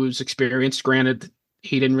Robinson, who was experienced. Granted,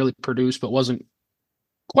 he didn't really produce, but wasn't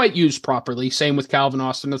quite used properly. Same with Calvin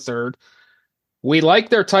Austin III. We like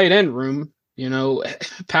their tight end room.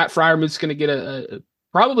 Pat Fryermuth's going to get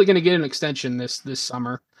probably going to get an extension this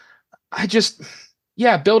summer.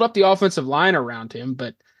 Yeah, build up the offensive line around him,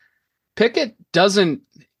 but Pickett doesn't,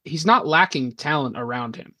 he's not lacking talent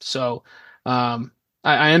around him. So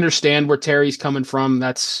I understand where Terry's coming from.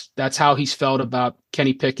 That's how he's felt about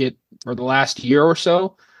Kenny Pickett for the last year or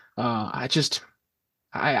so. I just,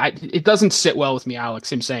 it doesn't sit well with me,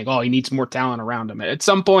 Alex, him saying, oh, he needs more talent around him. At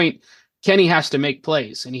some point, Kenny has to make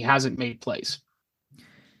plays, and he hasn't made plays.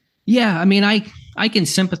 Yeah, I mean, I can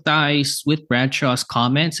sympathize with Bradshaw's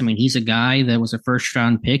comments. I mean, he's a guy that was a first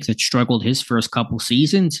round pick that struggled his first couple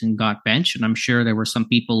seasons and got benched. And I'm sure there were some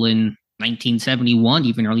people in 1971,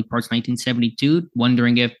 even early parts of 1972,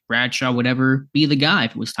 wondering if Bradshaw would ever be the guy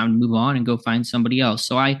if it was time to move on and go find somebody else.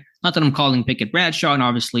 So not that I'm calling Pickett Bradshaw, and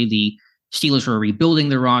obviously the Steelers are rebuilding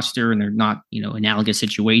their roster and they're not, analogous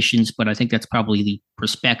situations, but I think that's probably the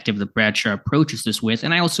perspective that Bradshaw approaches this with.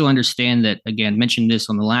 And I also understand that, again, mentioned this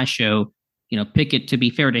on the last show, Pickett, to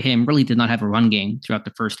be fair to him, really did not have a run game throughout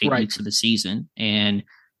the first 8 weeks of the season. And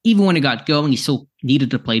even when it got going, he still needed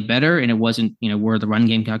to play better. And it wasn't, where the run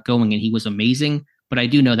game got going and he was amazing. But I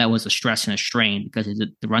do know that was a stress and a strain because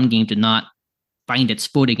the run game did not find its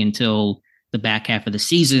footing until the back half of the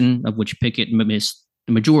season, of which Pickett missed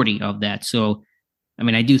the majority of that. So, I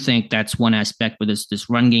mean, I do think that's one aspect with this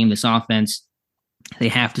run game, this offense. They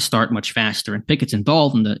have to start much faster, and Pickett's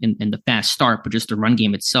involved in the fast start, but just the run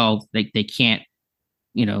game itself, they can't,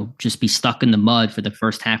 just be stuck in the mud for the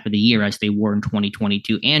first half of the year as they were in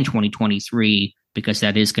 2022 and 2023, because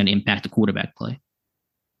that is going to impact the quarterback play.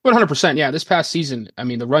 100%. Yeah. This past season, I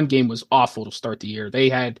mean, the run game was awful to start the year. They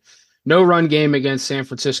had no run game against San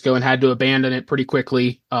Francisco and had to abandon it pretty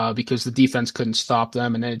quickly because the defense couldn't stop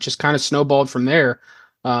them. And then it just kind of snowballed from there.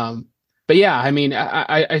 But yeah, I mean,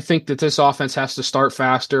 I think that this offense has to start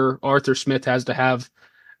faster. Arthur Smith has to have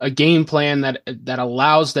a game plan that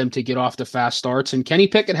allows them to get off to fast starts. And Kenny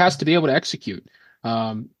Pickett has to be able to execute.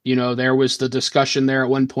 There was the discussion there at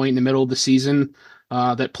one point in the middle of the season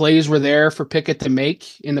that plays were there for Pickett to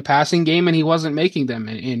make in the passing game, and he wasn't making them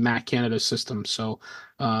in Matt Canada's system. So,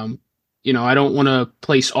 I don't want to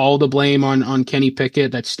place all the blame on Kenny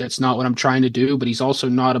Pickett. That's not what I'm trying to do, but he's also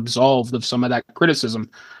not absolved of some of that criticism,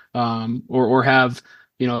 or have,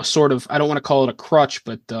 sort of, I don't want to call it a crutch,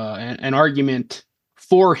 but an argument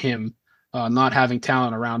for him not having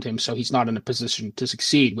talent around him, so he's not in a position to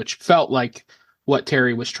succeed, which felt like what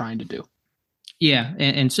Terry was trying to do. Yeah,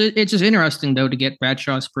 and so it's just interesting though to get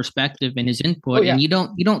Bradshaw's perspective and his input, and you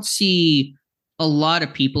don't see a lot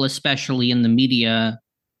of people, especially in the media,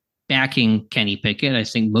 backing Kenny Pickett. I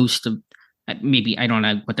think most of, maybe I don't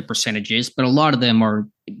know what the percentage is, but a lot of them are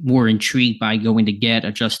more intrigued by going to get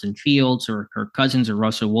a Justin Fields or Kirk Cousins or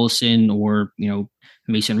Russell Wilson or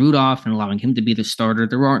Mason Rudolph and allowing him to be the starter.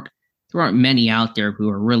 There aren't many out there who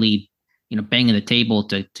are really banging the table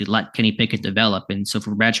to let Kenny Pickett develop. And so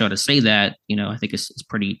for Bradshaw to say that, I think it's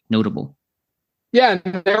pretty notable. Yeah,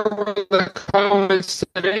 and there were the comments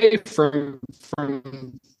today from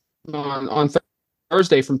on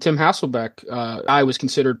Thursday from Tim Hasselbeck. I was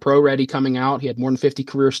considered pro-ready coming out. He had more than 50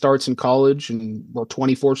 career starts in college and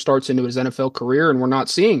 24 starts into his NFL career, and we're not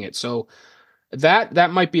seeing it. So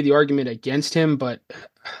that might be the argument against him, but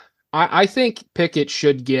I think Pickett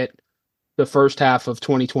should get the first half of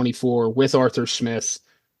 2024 with Arthur Smith,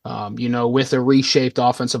 with a reshaped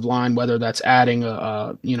offensive line, whether that's adding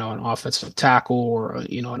an offensive tackle or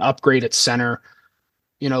an upgrade at center.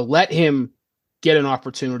 Let him get an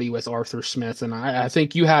opportunity with Arthur Smith. And I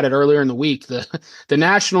think you had it earlier in the week. The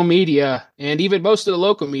national media and even most of the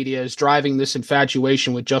local media is driving this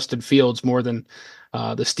infatuation with Justin Fields more than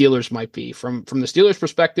the Steelers might be. From the Steelers'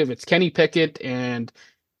 perspective, it's Kenny Pickett and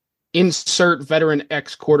insert veteran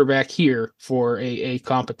X quarterback here for a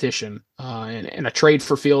competition and a trade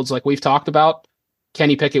for Fields like we've talked about.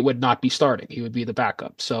 Kenny Pickett would not be starting. He would be the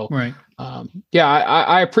backup. So, right.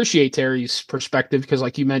 I appreciate Terry's perspective because,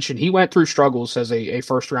 like you mentioned, he went through struggles as a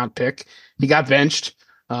first-round pick. He got benched.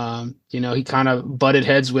 He kind of butted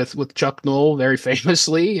heads with Chuck Noll very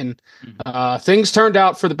famously, and things turned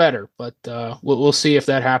out for the better. But we'll see if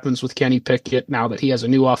that happens with Kenny Pickett now that he has a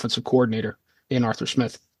new offensive coordinator in Arthur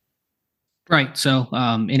Smith. Right. So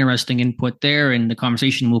interesting input there. And the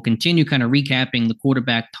conversation will continue kind of recapping the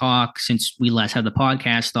quarterback talk since we last had the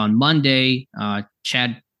podcast on Monday.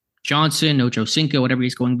 Chad Johnson, Ocho Cinco, whatever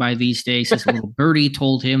he's going by these days, says a little birdie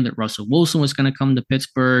told him that Russell Wilson was going to come to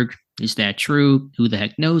Pittsburgh. Is that true? Who the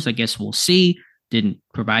heck knows? I guess we'll see. Didn't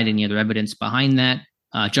provide any other evidence behind that.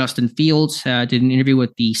 Justin Fields did an interview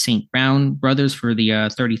with the St. Brown brothers for the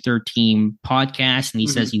 33rd Team podcast, and he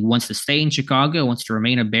says he wants to stay in Chicago, wants to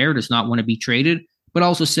remain a Bear, does not want to be traded, but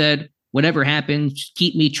also said, whatever happens,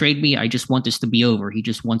 keep me, trade me. I just want this to be over. He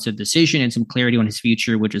just wants a decision and some clarity on his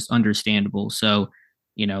future, which is understandable. So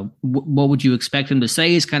what would you expect him to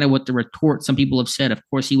say is kind of what the retort some people have said. Of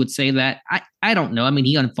course, he would say that. I don't know. I mean,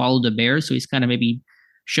 he unfollowed the Bears, so he's kind of maybe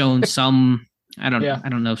shown some, I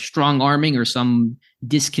don't know, strong arming or some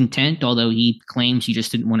discontent, although he claims he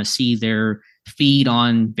just didn't want to see their feed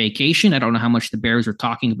on vacation. I don't know how much the Bears are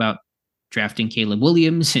talking about drafting Caleb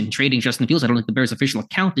Williams and trading Justin Fields. I don't think the Bears official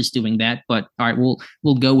account is doing that, but all right,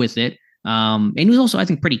 we'll go with it. And he was also, I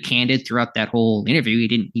think, pretty candid throughout that whole interview.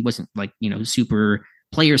 He wasn't like, super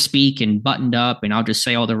player speak and buttoned up and I'll just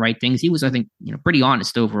say all the right things. He was, I think, pretty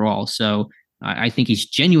honest overall. So I think he's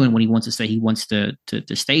genuine when he wants to say he wants to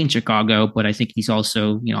stay in Chicago, but I think he's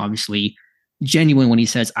also, obviously genuine when he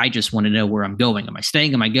says, I just want to know where I'm going. Am I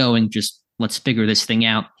staying? Am I going? Just let's figure this thing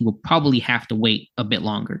out. He will probably have to wait a bit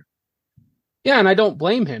longer. Yeah, and I don't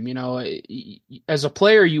blame him. As a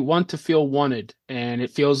player, you want to feel wanted, and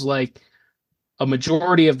it feels like a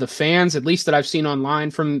majority of the fans, at least that I've seen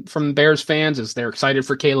online from Bears fans, is they're excited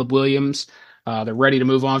for Caleb Williams. They're ready to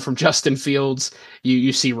move on from Justin Fields.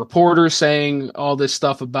 You see reporters saying all this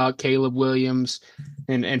stuff about Caleb Williams,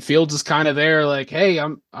 and Fields is kind of there like, hey,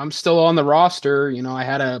 I'm still on the roster. I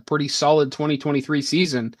had a pretty solid 2023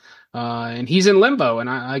 season, and he's in limbo,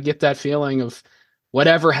 and I get that feeling of,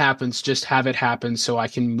 whatever happens, just have it happen so I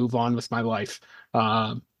can move on with my life.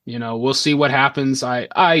 We'll see what happens.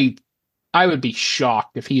 I would be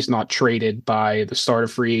shocked if he's not traded by the start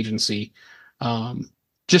of free agency,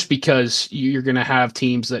 just because you're going to have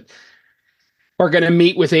teams that are going to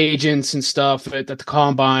meet with agents and stuff at the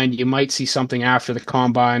combine. You might see something after the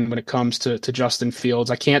combine when it comes to Justin Fields.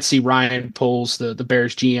 I can't see Ryan Poles, the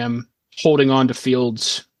Bears GM, holding on to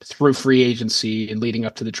Fields through free agency and leading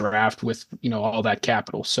up to the draft with, all that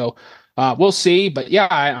capital. So we'll see. But yeah,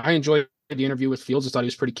 I enjoyed the interview with Fields. I thought he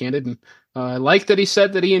was pretty candid. And I like that he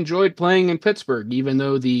said that he enjoyed playing in Pittsburgh, even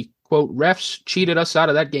though the quote refs cheated us out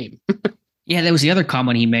of that game. Yeah, that was the other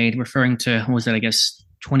comment he made referring to, what was that, I guess,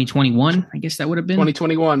 2021? I guess that would have been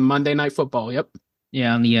 2021 Monday Night Football. Yep.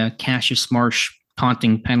 Yeah. On the Cassius Marsh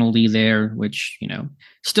taunting penalty there, which,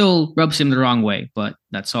 still rubs him the wrong way, but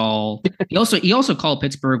that's all. He also called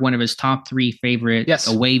Pittsburgh one of his top 3 favorite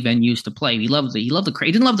away venues to play. He loved the crowd.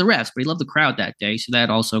 He didn't love the refs, but he loved the crowd that day. So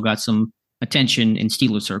that also got some attention in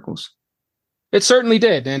Steelers circles. It certainly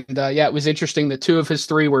did. And it was interesting that 2 of his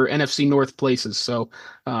 3 were NFC North places. So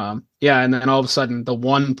and then all of a sudden the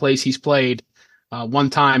one place he's played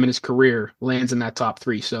one time in his career lands in that top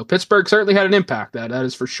 3. So Pittsburgh certainly had an impact. That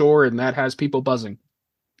is for sure. And that has people buzzing.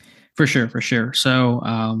 For sure. So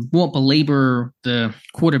won't belabor the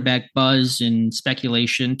quarterback buzz and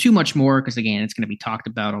speculation too much more because, again, it's going to be talked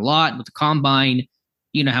about a lot with the combine.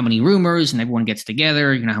 How many rumors and everyone gets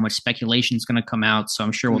together, how much speculation is going to come out. So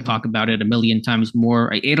I'm sure we'll talk about it a million times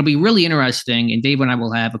more. It'll be really interesting. And Dave and I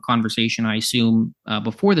will have a conversation, I assume,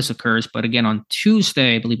 before this occurs. But again, on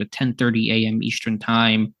Tuesday, I believe at 10:30 a.m. Eastern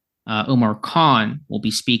time, Omar Khan will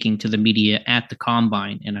be speaking to the media at the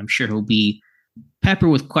combine. And I'm sure he'll be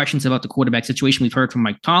peppered with questions about the quarterback situation. We've heard from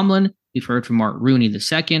Mike Tomlin. We've heard from Art Rooney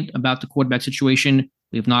II about the quarterback situation.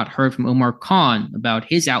 We have not heard from Omar Khan about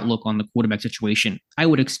his outlook on the quarterback situation. I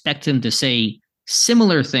would expect him to say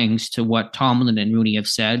similar things to what Tomlin and Rooney have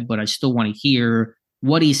said, but I still want to hear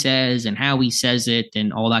what he says and how he says it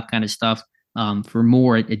and all that kind of stuff for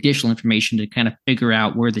more additional information to kind of figure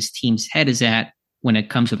out where this team's head is at when it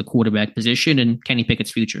comes to the quarterback position and Kenny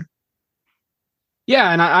Pickett's future.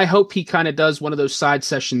 Yeah, and I hope he kind of does one of those side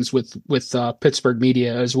sessions with Pittsburgh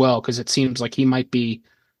media as well, because it seems like he might be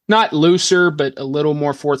not looser, but a little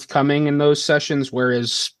more forthcoming in those sessions.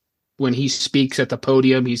 Whereas when he speaks at the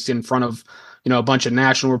podium, he's in front of, a bunch of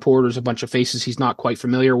national reporters, a bunch of faces he's not quite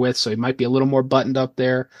familiar with. So he might be a little more buttoned up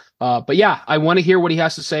there. But yeah, I want to hear what he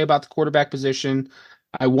has to say about the quarterback position.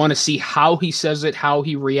 I want to see how he says it, how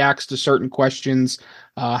he reacts to certain questions,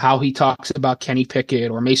 how he talks about Kenny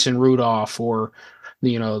Pickett or Mason Rudolph or,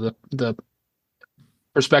 the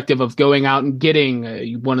perspective of going out and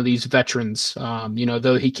getting one of these veterans,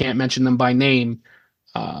 though he can't mention them by name,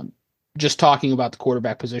 just talking about the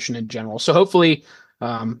quarterback position in general. So hopefully,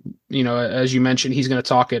 as you mentioned, he's going to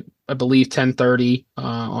talk at, I believe, 10:30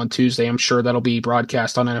 on Tuesday. I'm sure that'll be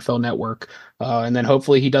broadcast on NFL Network. And then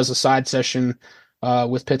hopefully he does a side session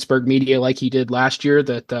with Pittsburgh media like he did last year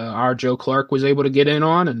that our Joe Clark was able to get in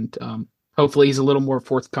on. And hopefully he's a little more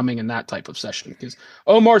forthcoming in that type of session because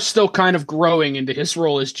Omar's still kind of growing into his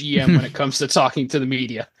role as GM when it comes to talking to the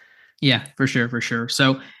media. Yeah, for sure.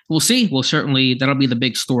 So we'll see. That'll be the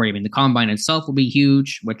big story. I mean, the combine itself will be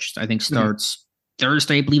huge, which I think starts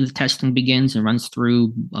Thursday. I believe the testing begins and runs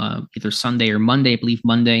through either Sunday or Monday. I believe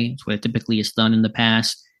Monday is what it typically is done in the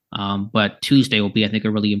past. But Tuesday will be, I think,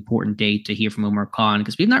 a really important date to hear from Omar Khan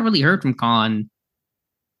because we've not really heard from Khan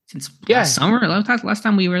since Yeah, last summer. Last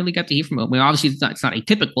time we really got to hear from him. I mean, obviously, it's not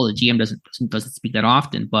atypical. The GM doesn't speak that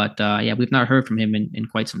often, but yeah, we've not heard from him in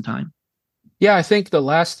quite some time. yeah. I think the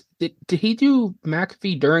last did he do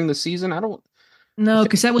McAfee during the season? I don't. I No, think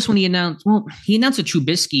because that was when he announced. Well, he announced a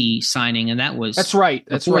Trubisky signing, and that that's was right.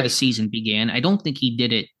 That's before the right. season began. I don't think he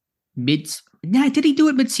did it mid. Yeah, did he do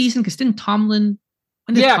it mid-season? Because didn't Tomlin?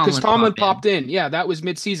 When did Yeah, because Tomlin Tomlin pop in? popped in. Yeah, that was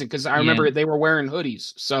mid-season because I Yeah, remember they were wearing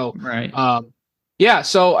hoodies. So, right, yeah.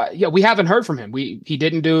 So, yeah, we haven't heard from him. He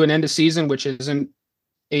didn't do an end of season, which isn't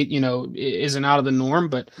out of the norm,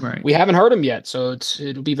 but right. we haven't heard him yet. So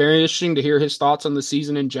it'll be very interesting to hear his thoughts on the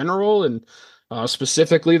season in general and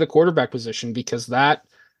specifically the quarterback position because that,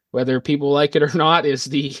 whether people like it or not, is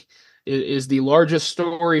the largest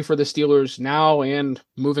story for the Steelers now and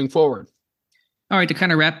moving forward. All right, to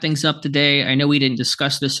kind of wrap things up today, I know we didn't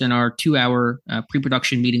discuss this in our 2 hour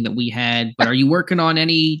pre-production meeting that we had, but are you working on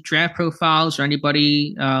any draft profiles or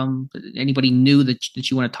anybody new that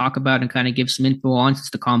you want to talk about and kind of give some info on since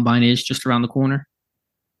the combine is just around the corner?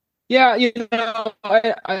 Yeah,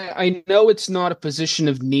 I know it's not a position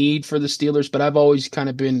of need for the Steelers, but I've always kind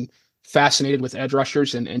of been fascinated with edge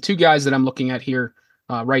rushers and two guys that I'm looking at here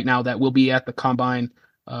right now that will be at the combine.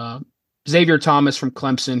 Uh, Xavier Thomas from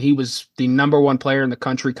Clemson. He was the number one player in the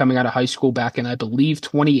country coming out of high school back in, I believe,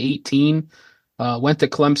 2018. Went to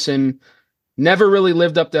Clemson, never really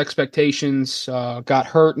lived up to expectations. Got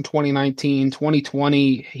hurt in 2019,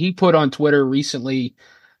 2020. He put on Twitter recently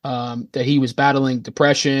that he was battling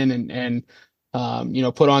depression and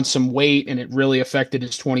put on some weight, and it really affected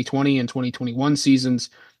his 2020 and 2021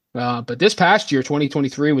 seasons. But this past year,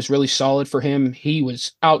 2023, was really solid for him. He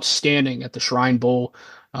was outstanding at the Shrine Bowl.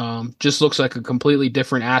 Just looks like a completely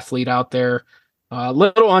different athlete out there. A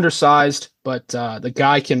little undersized, but the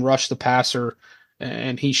guy can rush the passer,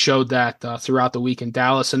 and he showed that throughout the week in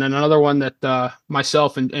Dallas. And then another one that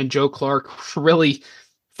myself and Joe Clark really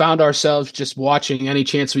found ourselves just watching any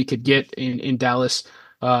chance we could get in Dallas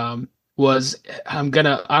was I'm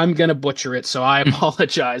gonna butcher it, so I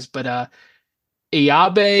apologize, but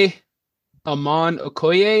Iyabe Amon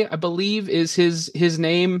Okoye, I believe, is his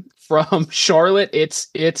name from Charlotte. It's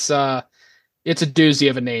a doozy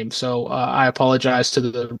of a name, so I apologize to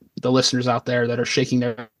the listeners out there that are shaking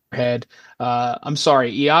their head. I'm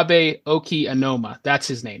sorry, Iyabe Oki Anoma. That's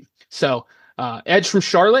his name. So edge from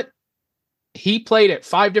Charlotte. He played at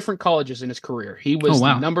 5 different colleges in his career. He was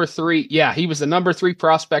the number 3. Yeah, he was the number 3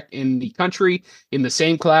 prospect in the country in the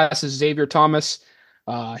same class as Xavier Thomas.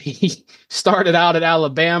 He started out at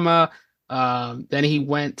Alabama. Then he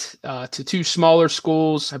went to 2 smaller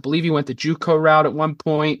schools. I believe he went the JUCO route at one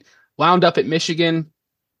point, wound up at Michigan,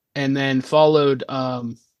 and then followed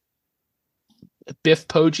Biff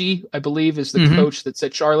Poggi, I believe, is the coach that's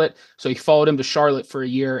at Charlotte. So he followed him to Charlotte for a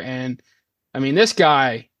year. And I mean, this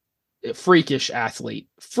guy, freakish athlete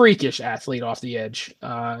off the edge.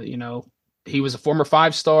 He was a former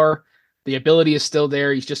 5-star. The ability is still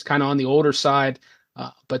there. He's just kind of on the older side.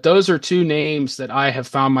 But those are 2 names that I have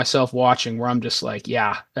found myself watching where I'm just like,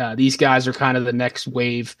 these guys are kind of the next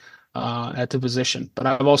wave at the position. But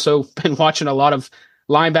I've also been watching a lot of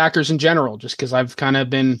linebackers in general, just because I've kind of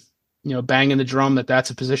been, banging the drum that's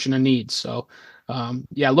a position of need. So,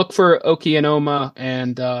 look for Oki Anoma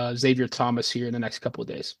and Xavier Thomas here in the next couple of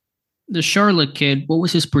days. The Charlotte kid, what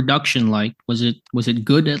was his production like? Was it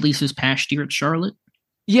good at least his past year at Charlotte?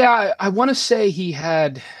 Yeah, I want to say he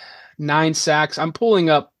had 9 sacks. I'm pulling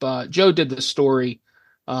up. Joe did the story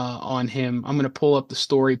on him. I'm going to pull up the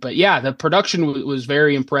story, but yeah, the production was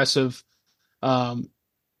very impressive.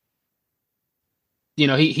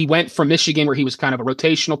 He went from Michigan, where he was kind of a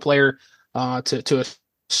rotational player, to a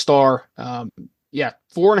star.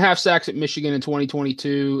 4.5 sacks at Michigan in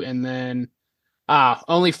 2022, and then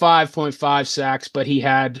only 5.5 sacks, but he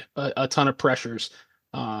had a ton of pressures.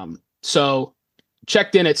 So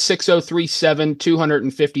checked in at 6'0",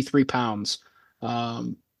 253 pounds.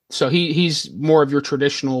 So he's more of your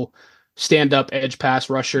traditional stand-up edge pass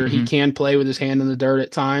rusher. He can play with his hand in the dirt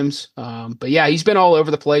at times. But yeah, he's been all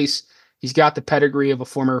over the place. He's got the pedigree of a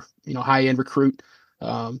former, high-end recruit.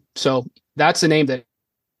 So that's a name that,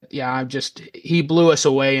 he blew us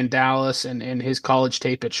away in Dallas, and his college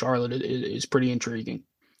tape at Charlotte is pretty intriguing. Is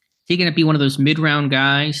he going to be one of those mid-round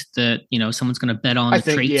guys that, someone's going to bet on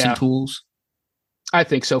traits and tools? I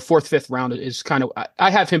think so. 4th, 5th round is kind of, I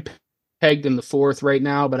have him pegged in the 4th right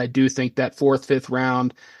now, but I do think that 4th, 5th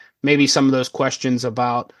round, maybe some of those questions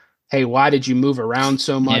about, hey, why did you move around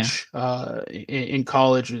so much in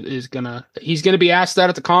college he's going to be asked that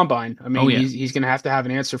at the combine. I mean, he's going to have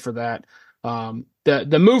an answer for that.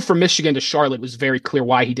 The move from Michigan to Charlotte was very clear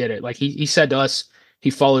why he did it. Like he said to us, he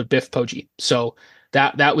followed Biff Poggi. So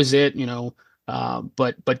that was it,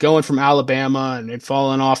 but going from Alabama and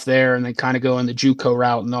falling off there and then kind of going the JUCO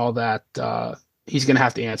route and all that, he's going to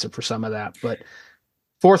have to answer for some of that. But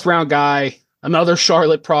fourth round guy, another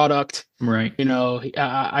Charlotte product, right?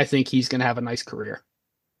 I think he's going to have a nice career.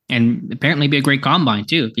 And apparently be a great combine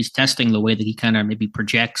too, if he's testing the way that he kind of maybe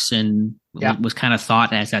projects and was kind of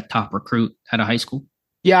thought as that top recruit out of high school.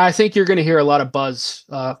 Yeah, I think you're going to hear a lot of buzz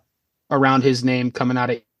around his name coming out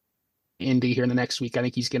of Indy here in the next week. I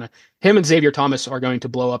think him and Xavier Thomas are going to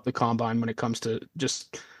blow up the combine when it comes to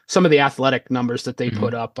just some of the athletic numbers that they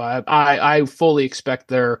put up. I fully expect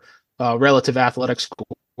their relative athletic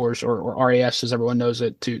scores, or RAS as everyone knows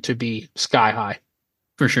it, to be sky high.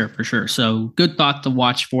 For sure. So good thought to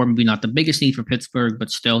watch for. Maybe not the biggest need for Pittsburgh,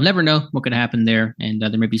 but still never know what could happen there. And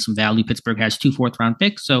there may be some value. Pittsburgh has 2 fourth-round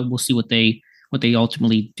picks, so we'll see what they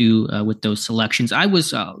ultimately do with those selections. I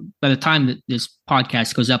was, by the time that this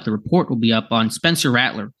podcast goes up, the report will be up on Spencer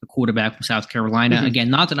Rattler, the quarterback from South Carolina.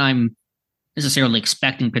 Again, not that I'm necessarily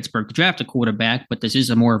expecting Pittsburgh to draft a quarterback, but this is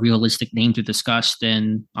a more realistic name to discuss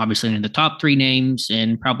than obviously in the top 3 names,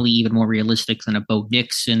 and probably even more realistic than a Bo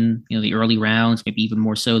Nix in the early rounds, maybe even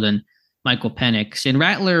more so than Michael Penix. And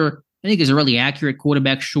Rattler, I think, is a really accurate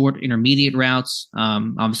quarterback, short, intermediate routes.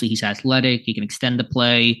 Obviously, he's athletic. He can extend the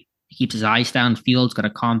play. He keeps his eyes downfield. He's got a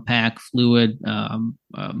compact, fluid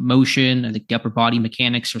motion. I think the upper body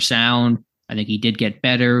mechanics are sound. I think he did get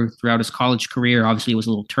better throughout his college career. Obviously, it was a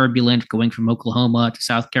little turbulent going from Oklahoma to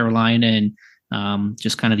South Carolina and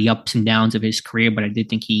just kind of the ups and downs of his career. But I did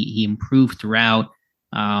think he improved throughout.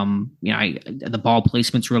 The ball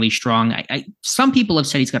placement's really strong. Some people have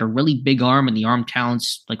said he's got a really big arm and the arm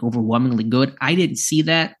talent's like overwhelmingly good. I didn't see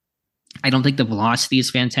that. I don't think the velocity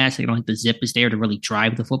is fantastic. I don't think the zip is there to really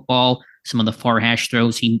drive the football. Some of the far hash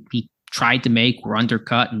throws he tried to make were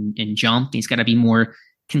undercut and jumped. He's got to be more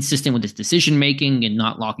consistent with his decision making and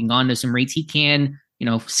not locking onto some reads. He can,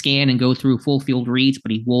 scan and go through full field reads,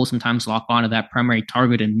 but he will sometimes lock onto that primary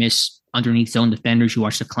target and miss underneath zone defenders. You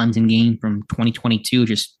watch the Clemson game from 2022,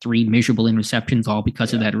 just 3 miserable interceptions, all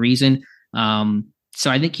because of that reason.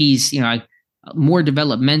 So I think he's, more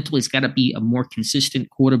developmental. He's got to be a more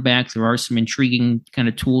consistent quarterback. There are some intriguing kind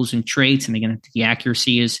of tools and traits, and again, the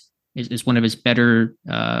accuracy is one of his better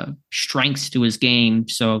strengths to his game.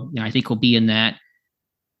 So I think he'll be in that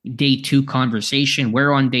day 2 conversation.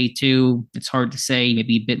 Where on day 2, it's hard to say,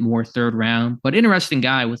 maybe a bit more 3rd round, but interesting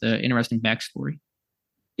guy with an interesting backstory.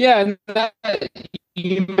 Yeah, and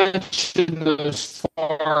you mentioned those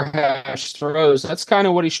far hash throws. That's kind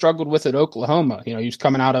of what he struggled with at Oklahoma. He was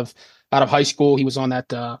coming out of high school. He was on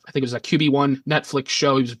that, I think it was a QB1 Netflix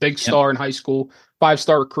show. He was a big star in high school,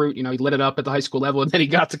 5-star recruit. He lit it up at the high school level, and then he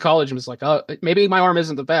got to college and was like, oh, maybe my arm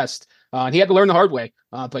isn't the best. And he had to learn the hard way.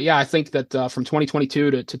 But yeah, I think that from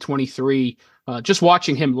 2022 to 23, just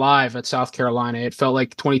watching him live at South Carolina, it felt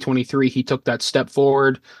like 2023, he took that step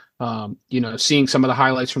forward. Seeing some of the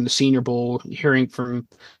highlights from the Senior Bowl, hearing from,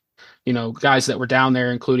 guys that were down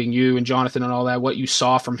there, including you and Jonathan and all that, what you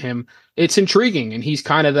saw from him, it's intriguing. And he's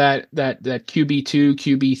kind of that QB2,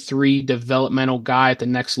 QB3 developmental guy at the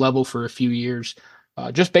next level for a few years,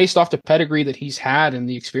 just based off the pedigree that he's had and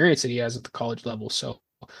the experience that he has at the college level. So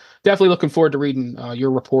definitely looking forward to reading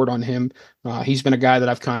your report on him. He's been a guy that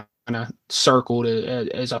I've kind of circled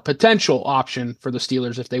as a potential option for the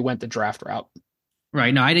Steelers if they went the draft route.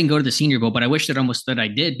 Right. No, I didn't go to the Senior Bowl, but I wish that I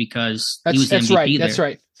did because he was the MVP right. there. That's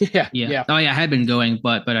right. Yeah. Oh, yeah, I had been going,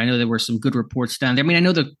 but I know there were some good reports down there. I mean,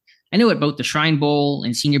 I know at both the Shrine Bowl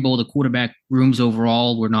and Senior Bowl, the quarterback rooms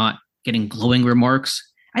overall were not getting glowing remarks.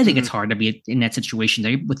 I think it's hard to be in that situation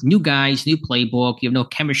there with new guys, new playbook. You have no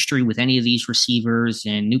chemistry with any of these receivers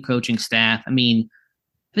and new coaching staff. I mean,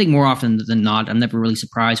 I think more often than not, I'm never really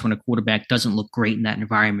surprised when a quarterback doesn't look great in that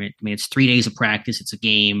environment. I mean, it's 3 days of practice. It's a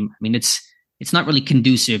game. I mean, it's not really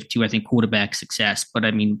conducive to, I think, quarterback success. But,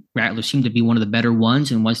 I mean, Rattler seemed to be one of the better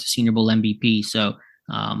ones and was the Senior Bowl MVP. So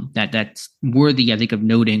that's worthy, I think, of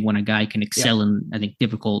noting when a guy can excel in, I think,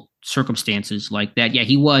 difficult circumstances like that. Yeah,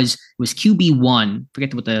 it was QB1.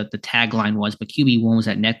 Forget what the tagline was, but QB1 was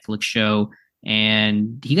that Netflix show.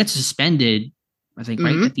 And he got suspended, I think,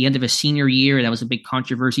 right at the end of his senior year. That was a big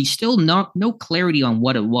controversy. Still no clarity on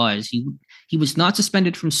what it was. He was not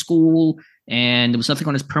suspended from school, and there was nothing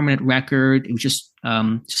on his permanent record. It was just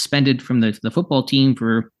suspended from the football team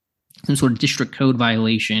for some sort of district code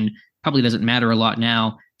violation. Probably doesn't matter a lot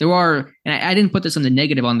now. There are, and I didn't put this on the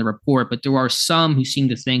negative on the report, but there are some who seem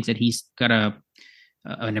to think that he's got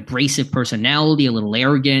an abrasive personality, a little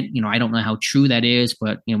arrogant. I don't know how true that is,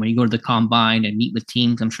 but when you go to the combine and meet with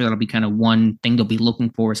teams, I'm sure that'll be kind of one thing they'll be looking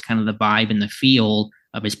for is kind of the vibe and the feel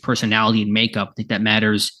of his personality and makeup. I think that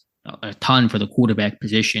matters a ton for the quarterback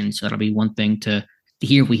position. So that'll be one thing to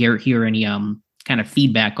hear if we hear any kind of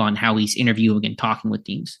feedback on how he's interviewing and talking with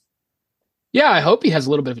teams. Yeah, I hope he has a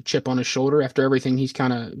little bit of a chip on his shoulder after everything he's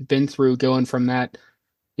kind of been through, going from that,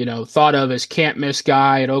 thought of as can't miss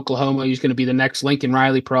guy at Oklahoma. He's going to be the next Lincoln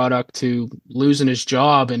Riley product, to losing his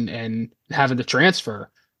job and having to transfer.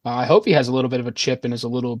 I hope he has a little bit of a chip and is a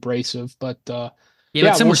little abrasive, but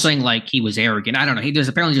but some were saying like he was arrogant. I don't know. There's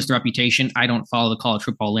apparently just a reputation. I don't follow the college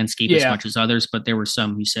football landscape as much as others, but there were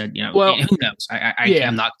some who said, well, who knows?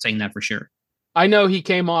 I'm not saying that for sure. I know he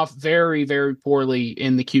came off very, very poorly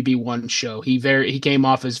in the QB1 show. He came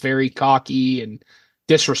off as very cocky and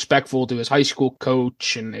disrespectful to his high school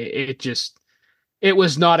coach, and it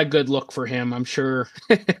was not a good look for him. I'm sure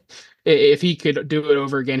if he could do it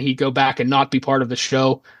over again, he'd go back and not be part of the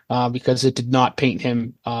show because it did not paint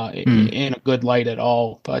him in a good light at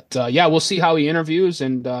all. But we'll see how he interviews.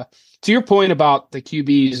 And to your point about the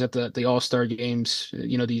QBs at the All-Star games,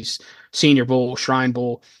 these Senior Bowl, Shrine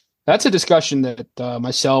Bowl, that's a discussion that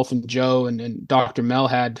myself and Joe and Dr. Mel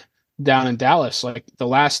had down in Dallas. Like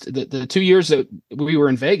the 2 years that we were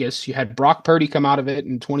in Vegas, you had Brock Purdy come out of it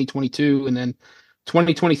in 2022, and then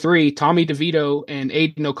 2023, Tommy DeVito and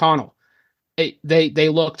Aiden O'Connell. They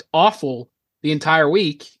looked awful the entire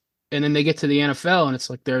week, and then they get to the NFL, and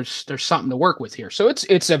it's like there's something to work with here. So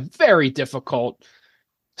it's a very difficult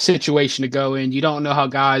situation to go in. You don't know how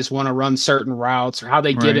guys want to run certain routes or how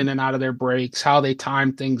they get in and out of their breaks, how they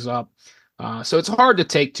time things up. So it's hard to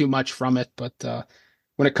take too much from it. But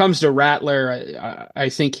when it comes to Rattler, I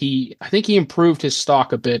think he improved his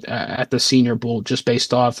stock a bit at the Senior Bowl, just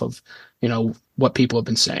based off of what people have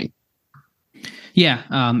been saying. Yeah.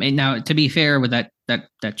 And now, to be fair with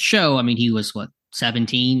that show, I mean, he was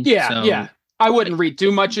 17. Yeah. I wouldn't read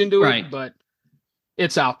too much into it, but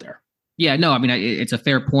it's out there. Yeah, no, I mean, it's a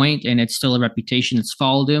fair point, and it's still a reputation that's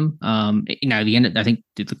followed him. I think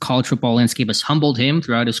the college football landscape has humbled him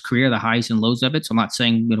throughout his career, the highs and lows of it. So I'm not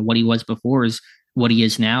saying what he was before is what he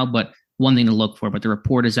is now, but one thing to look for. But the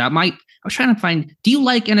report is out. I was trying to find, do you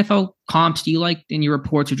like NFL comps? Do you like in your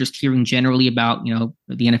reports or just hearing generally about,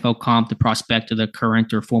 the NFL comp, the prospect of the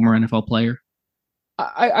current or former NFL player?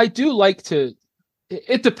 I do like to.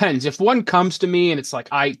 It depends. If one comes to me and it's like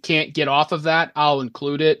I can't get off of that, I'll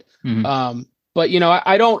include it. Mm-hmm. But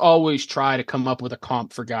I don't always try to come up with a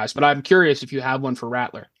comp for guys. But I'm curious if you have one for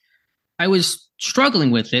Rattler. I was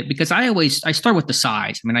struggling with it because I start with the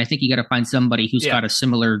size. I mean, I think you got to find somebody who's got a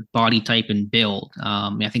similar body type and build.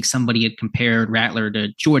 I think somebody had compared Rattler to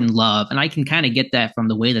Jordan Love, and I can kind of get that from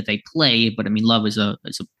the way that they play. But I mean, Love is a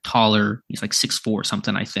taller. He's like 6'4" or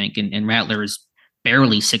something, I think, and Rattler is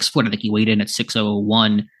barely 6 foot. I think he weighed in at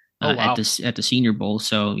 6'01" at the Senior Bowl.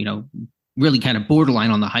 So, really kind of borderline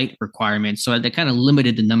on the height requirements. So that kind of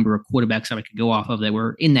limited the number of quarterbacks that I could go off of that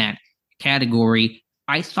were in that category.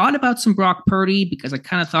 I thought about some Brock Purdy because I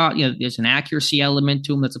kind of thought, there's an accuracy element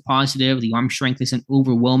to him that's a positive. The arm strength isn't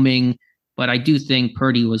overwhelming, but I do think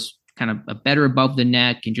Purdy was kind of a better above the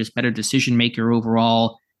neck and just better decision maker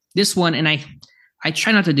overall. This one, and I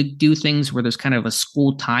try not to do things where there's kind of a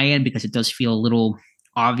school tie-in because it does feel a little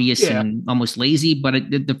obvious and almost lazy. But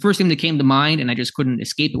the first thing that came to mind, and I just couldn't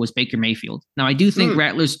escape it, was Baker Mayfield. Now, I do think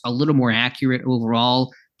Rattler's a little more accurate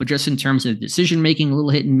overall, but just in terms of decision-making, a little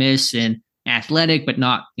hit and miss, and athletic, but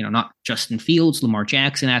not Justin Fields, Lamar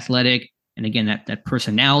Jackson athletic. And again, that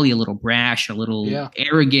personality, a little brash, a little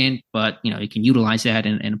arrogant, but, you can utilize that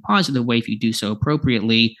in a positive way if you do so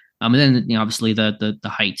appropriately. And then, obviously the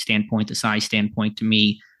height standpoint, the size standpoint, to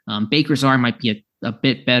me, Baker's arm might be a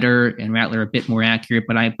bit better and Rattler a bit more accurate,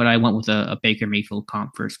 but I went with a Baker Mayfield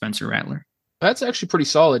comp for Spencer Rattler. That's actually pretty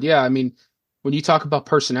solid. Yeah. I mean, when you talk about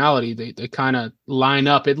personality, they kind of line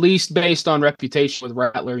up, at least based on reputation with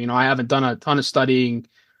Rattler. I haven't done a ton of studying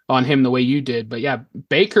on him the way you did, but yeah,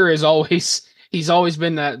 Baker he's always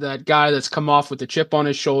been that guy that's come off with the chip on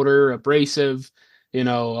his shoulder, abrasive.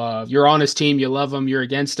 You're on his team, you love him. You're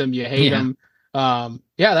against him, you hate him.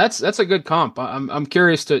 That's a good comp. I'm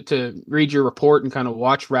curious to read your report and kind of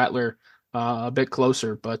watch Rattler a bit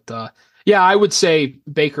closer. But I would say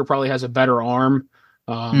Baker probably has a better arm.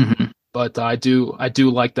 But I do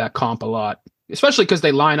like that comp a lot, especially because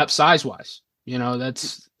they line up size wise.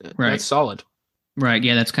 That's solid. Right.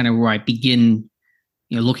 Yeah, that's kind of where I begin.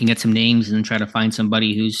 Looking at some names and then try to find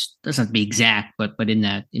somebody who's doesn't have to be exact, but in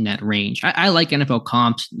that range. I like NFL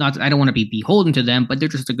comps. I don't want to be beholden to them, but they're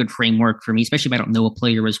just a good framework for me, especially if I don't know a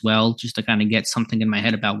player as well, just to kind of get something in my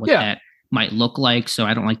head about what that might look like. So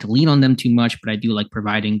I don't like to lean on them too much, but I do like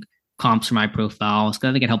providing comps for my profiles because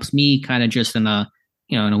I think it helps me kind of just in a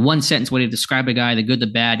in a one sentence way to describe a guy, the good, the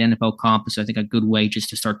bad, NFL comp is, I think, a good way just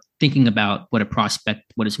to start thinking about what a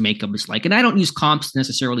prospect, what his makeup is like. And I don't use comps to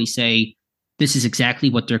necessarily say this is exactly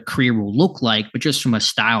what their career will look like, but just from a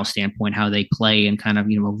style standpoint, how they play and kind of,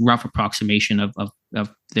 a rough approximation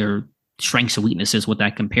of their strengths and weaknesses, what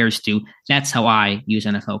that compares to. That's how I use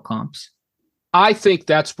NFL comps. I think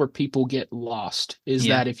that's where people get lost, is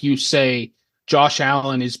that if you say Josh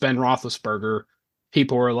Allen is Ben Roethlisberger,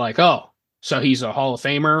 people are like, oh, so he's a Hall of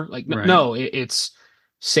Famer? Like, right. No, it's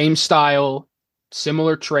same style,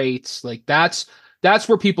 similar traits. Like that's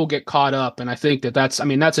where people get caught up. And I think that's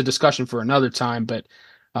a discussion for another time, but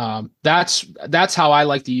that's how I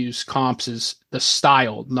like to use comps, is the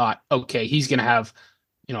style, not, okay, he's going to have,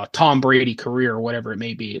 a Tom Brady career or whatever it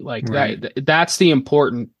may be. Like right. That's the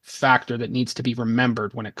important factor that needs to be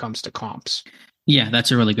remembered when it comes to comps. Yeah,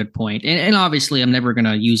 that's a really good point. And obviously I'm never going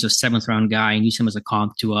to use a 7th round guy and use him as a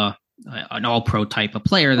comp to an all-pro type of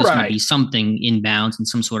player. There's going to be something inbounds and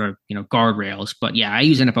some sort of, guardrails. But yeah, I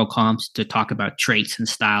use NFL comps to talk about traits and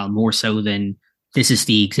style more so than this is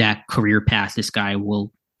the exact career path this guy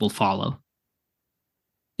will follow.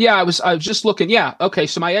 Yeah, I was just looking. Yeah, okay.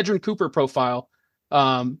 So my Edgerrin Cooper profile,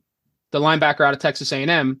 the linebacker out of Texas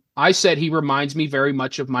A&M, I said he reminds me very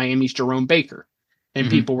much of Miami's Jerome Baker. And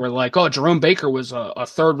people were like, oh, Jerome Baker was a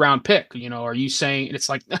 3rd round pick. Are you saying? And it's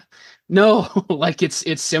like, no, like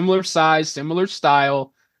it's similar size, similar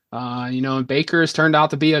style. And Baker has turned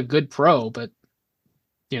out to be a good pro, but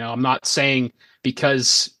I'm not saying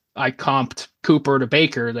because I comped Cooper to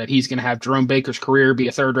Baker that he's going to have Jerome Baker's career be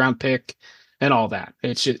a 3rd round pick and all that.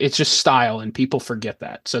 It's just style, and people forget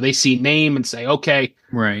that. So they see name and say, okay,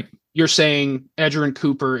 right. You're saying Edgerrin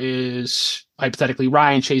Cooper is hypothetically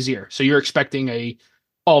Ryan Shazier, so you're expecting a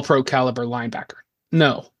all-pro caliber linebacker.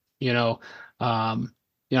 No,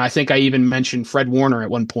 I think I even mentioned Fred Warner at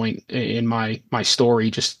one point in my story,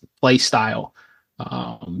 just play style,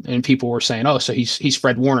 and people were saying, "Oh, so he's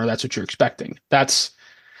Fred Warner. That's what you're expecting." That's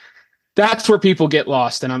where people get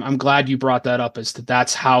lost, and I'm glad you brought that up, as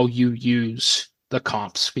that's how you use the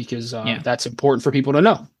comps, because that's important for people to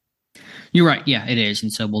know. You're right. Yeah, it is.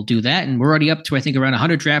 And so we'll do that. And we're already up to, I think, around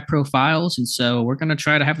 100 draft profiles. And so we're going to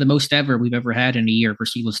try to have the most ever we've ever had in a year for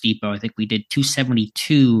Steelers Depot. I think we did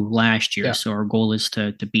 272 last year. Yeah. So our goal is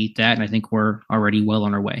to beat that. And I think we're already well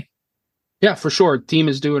on our way. Yeah, for sure. The team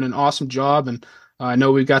is doing an awesome job. And I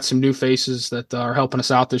know we've got some new faces that are helping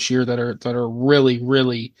us out this year that are really,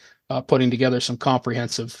 really putting together some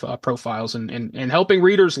comprehensive profiles and helping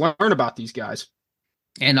readers learn about these guys.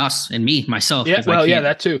 And us and me, myself. Yeah, well, yeah,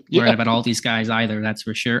 that too. Learn about all these guys either, that's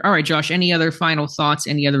for sure. All right, Josh, any other final thoughts,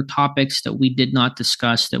 any other topics that we did not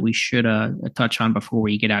discuss that we should touch on before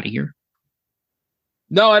we get out of here?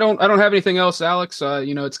 No, I don't have anything else, Alex.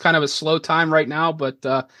 It's kind of a slow time right now, but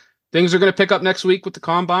things are going to pick up next week with the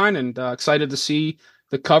Combine, and excited to see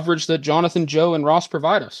the coverage that Jonathan, Joe, and Ross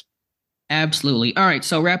provide us. Absolutely. All right.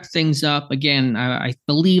 So wrap things up. Again, I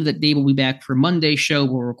believe that Dave will be back for Monday's show.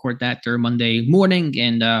 We'll record that during Monday morning,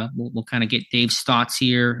 and we'll kind of get Dave's thoughts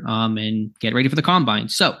here and get ready for the Combine.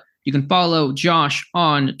 So you can follow Josh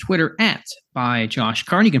on Twitter by Josh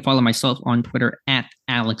Carn. You can follow myself on Twitter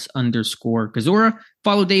 @Alex_Gazora.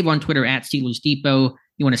 Follow Dave on Twitter @Steelers Depot.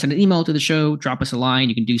 You want to send an email to the show, drop us a line.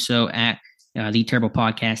 You can do so at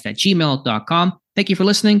theterriblepodcast@gmail.com. Thank you for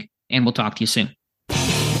listening, and we'll talk to you soon.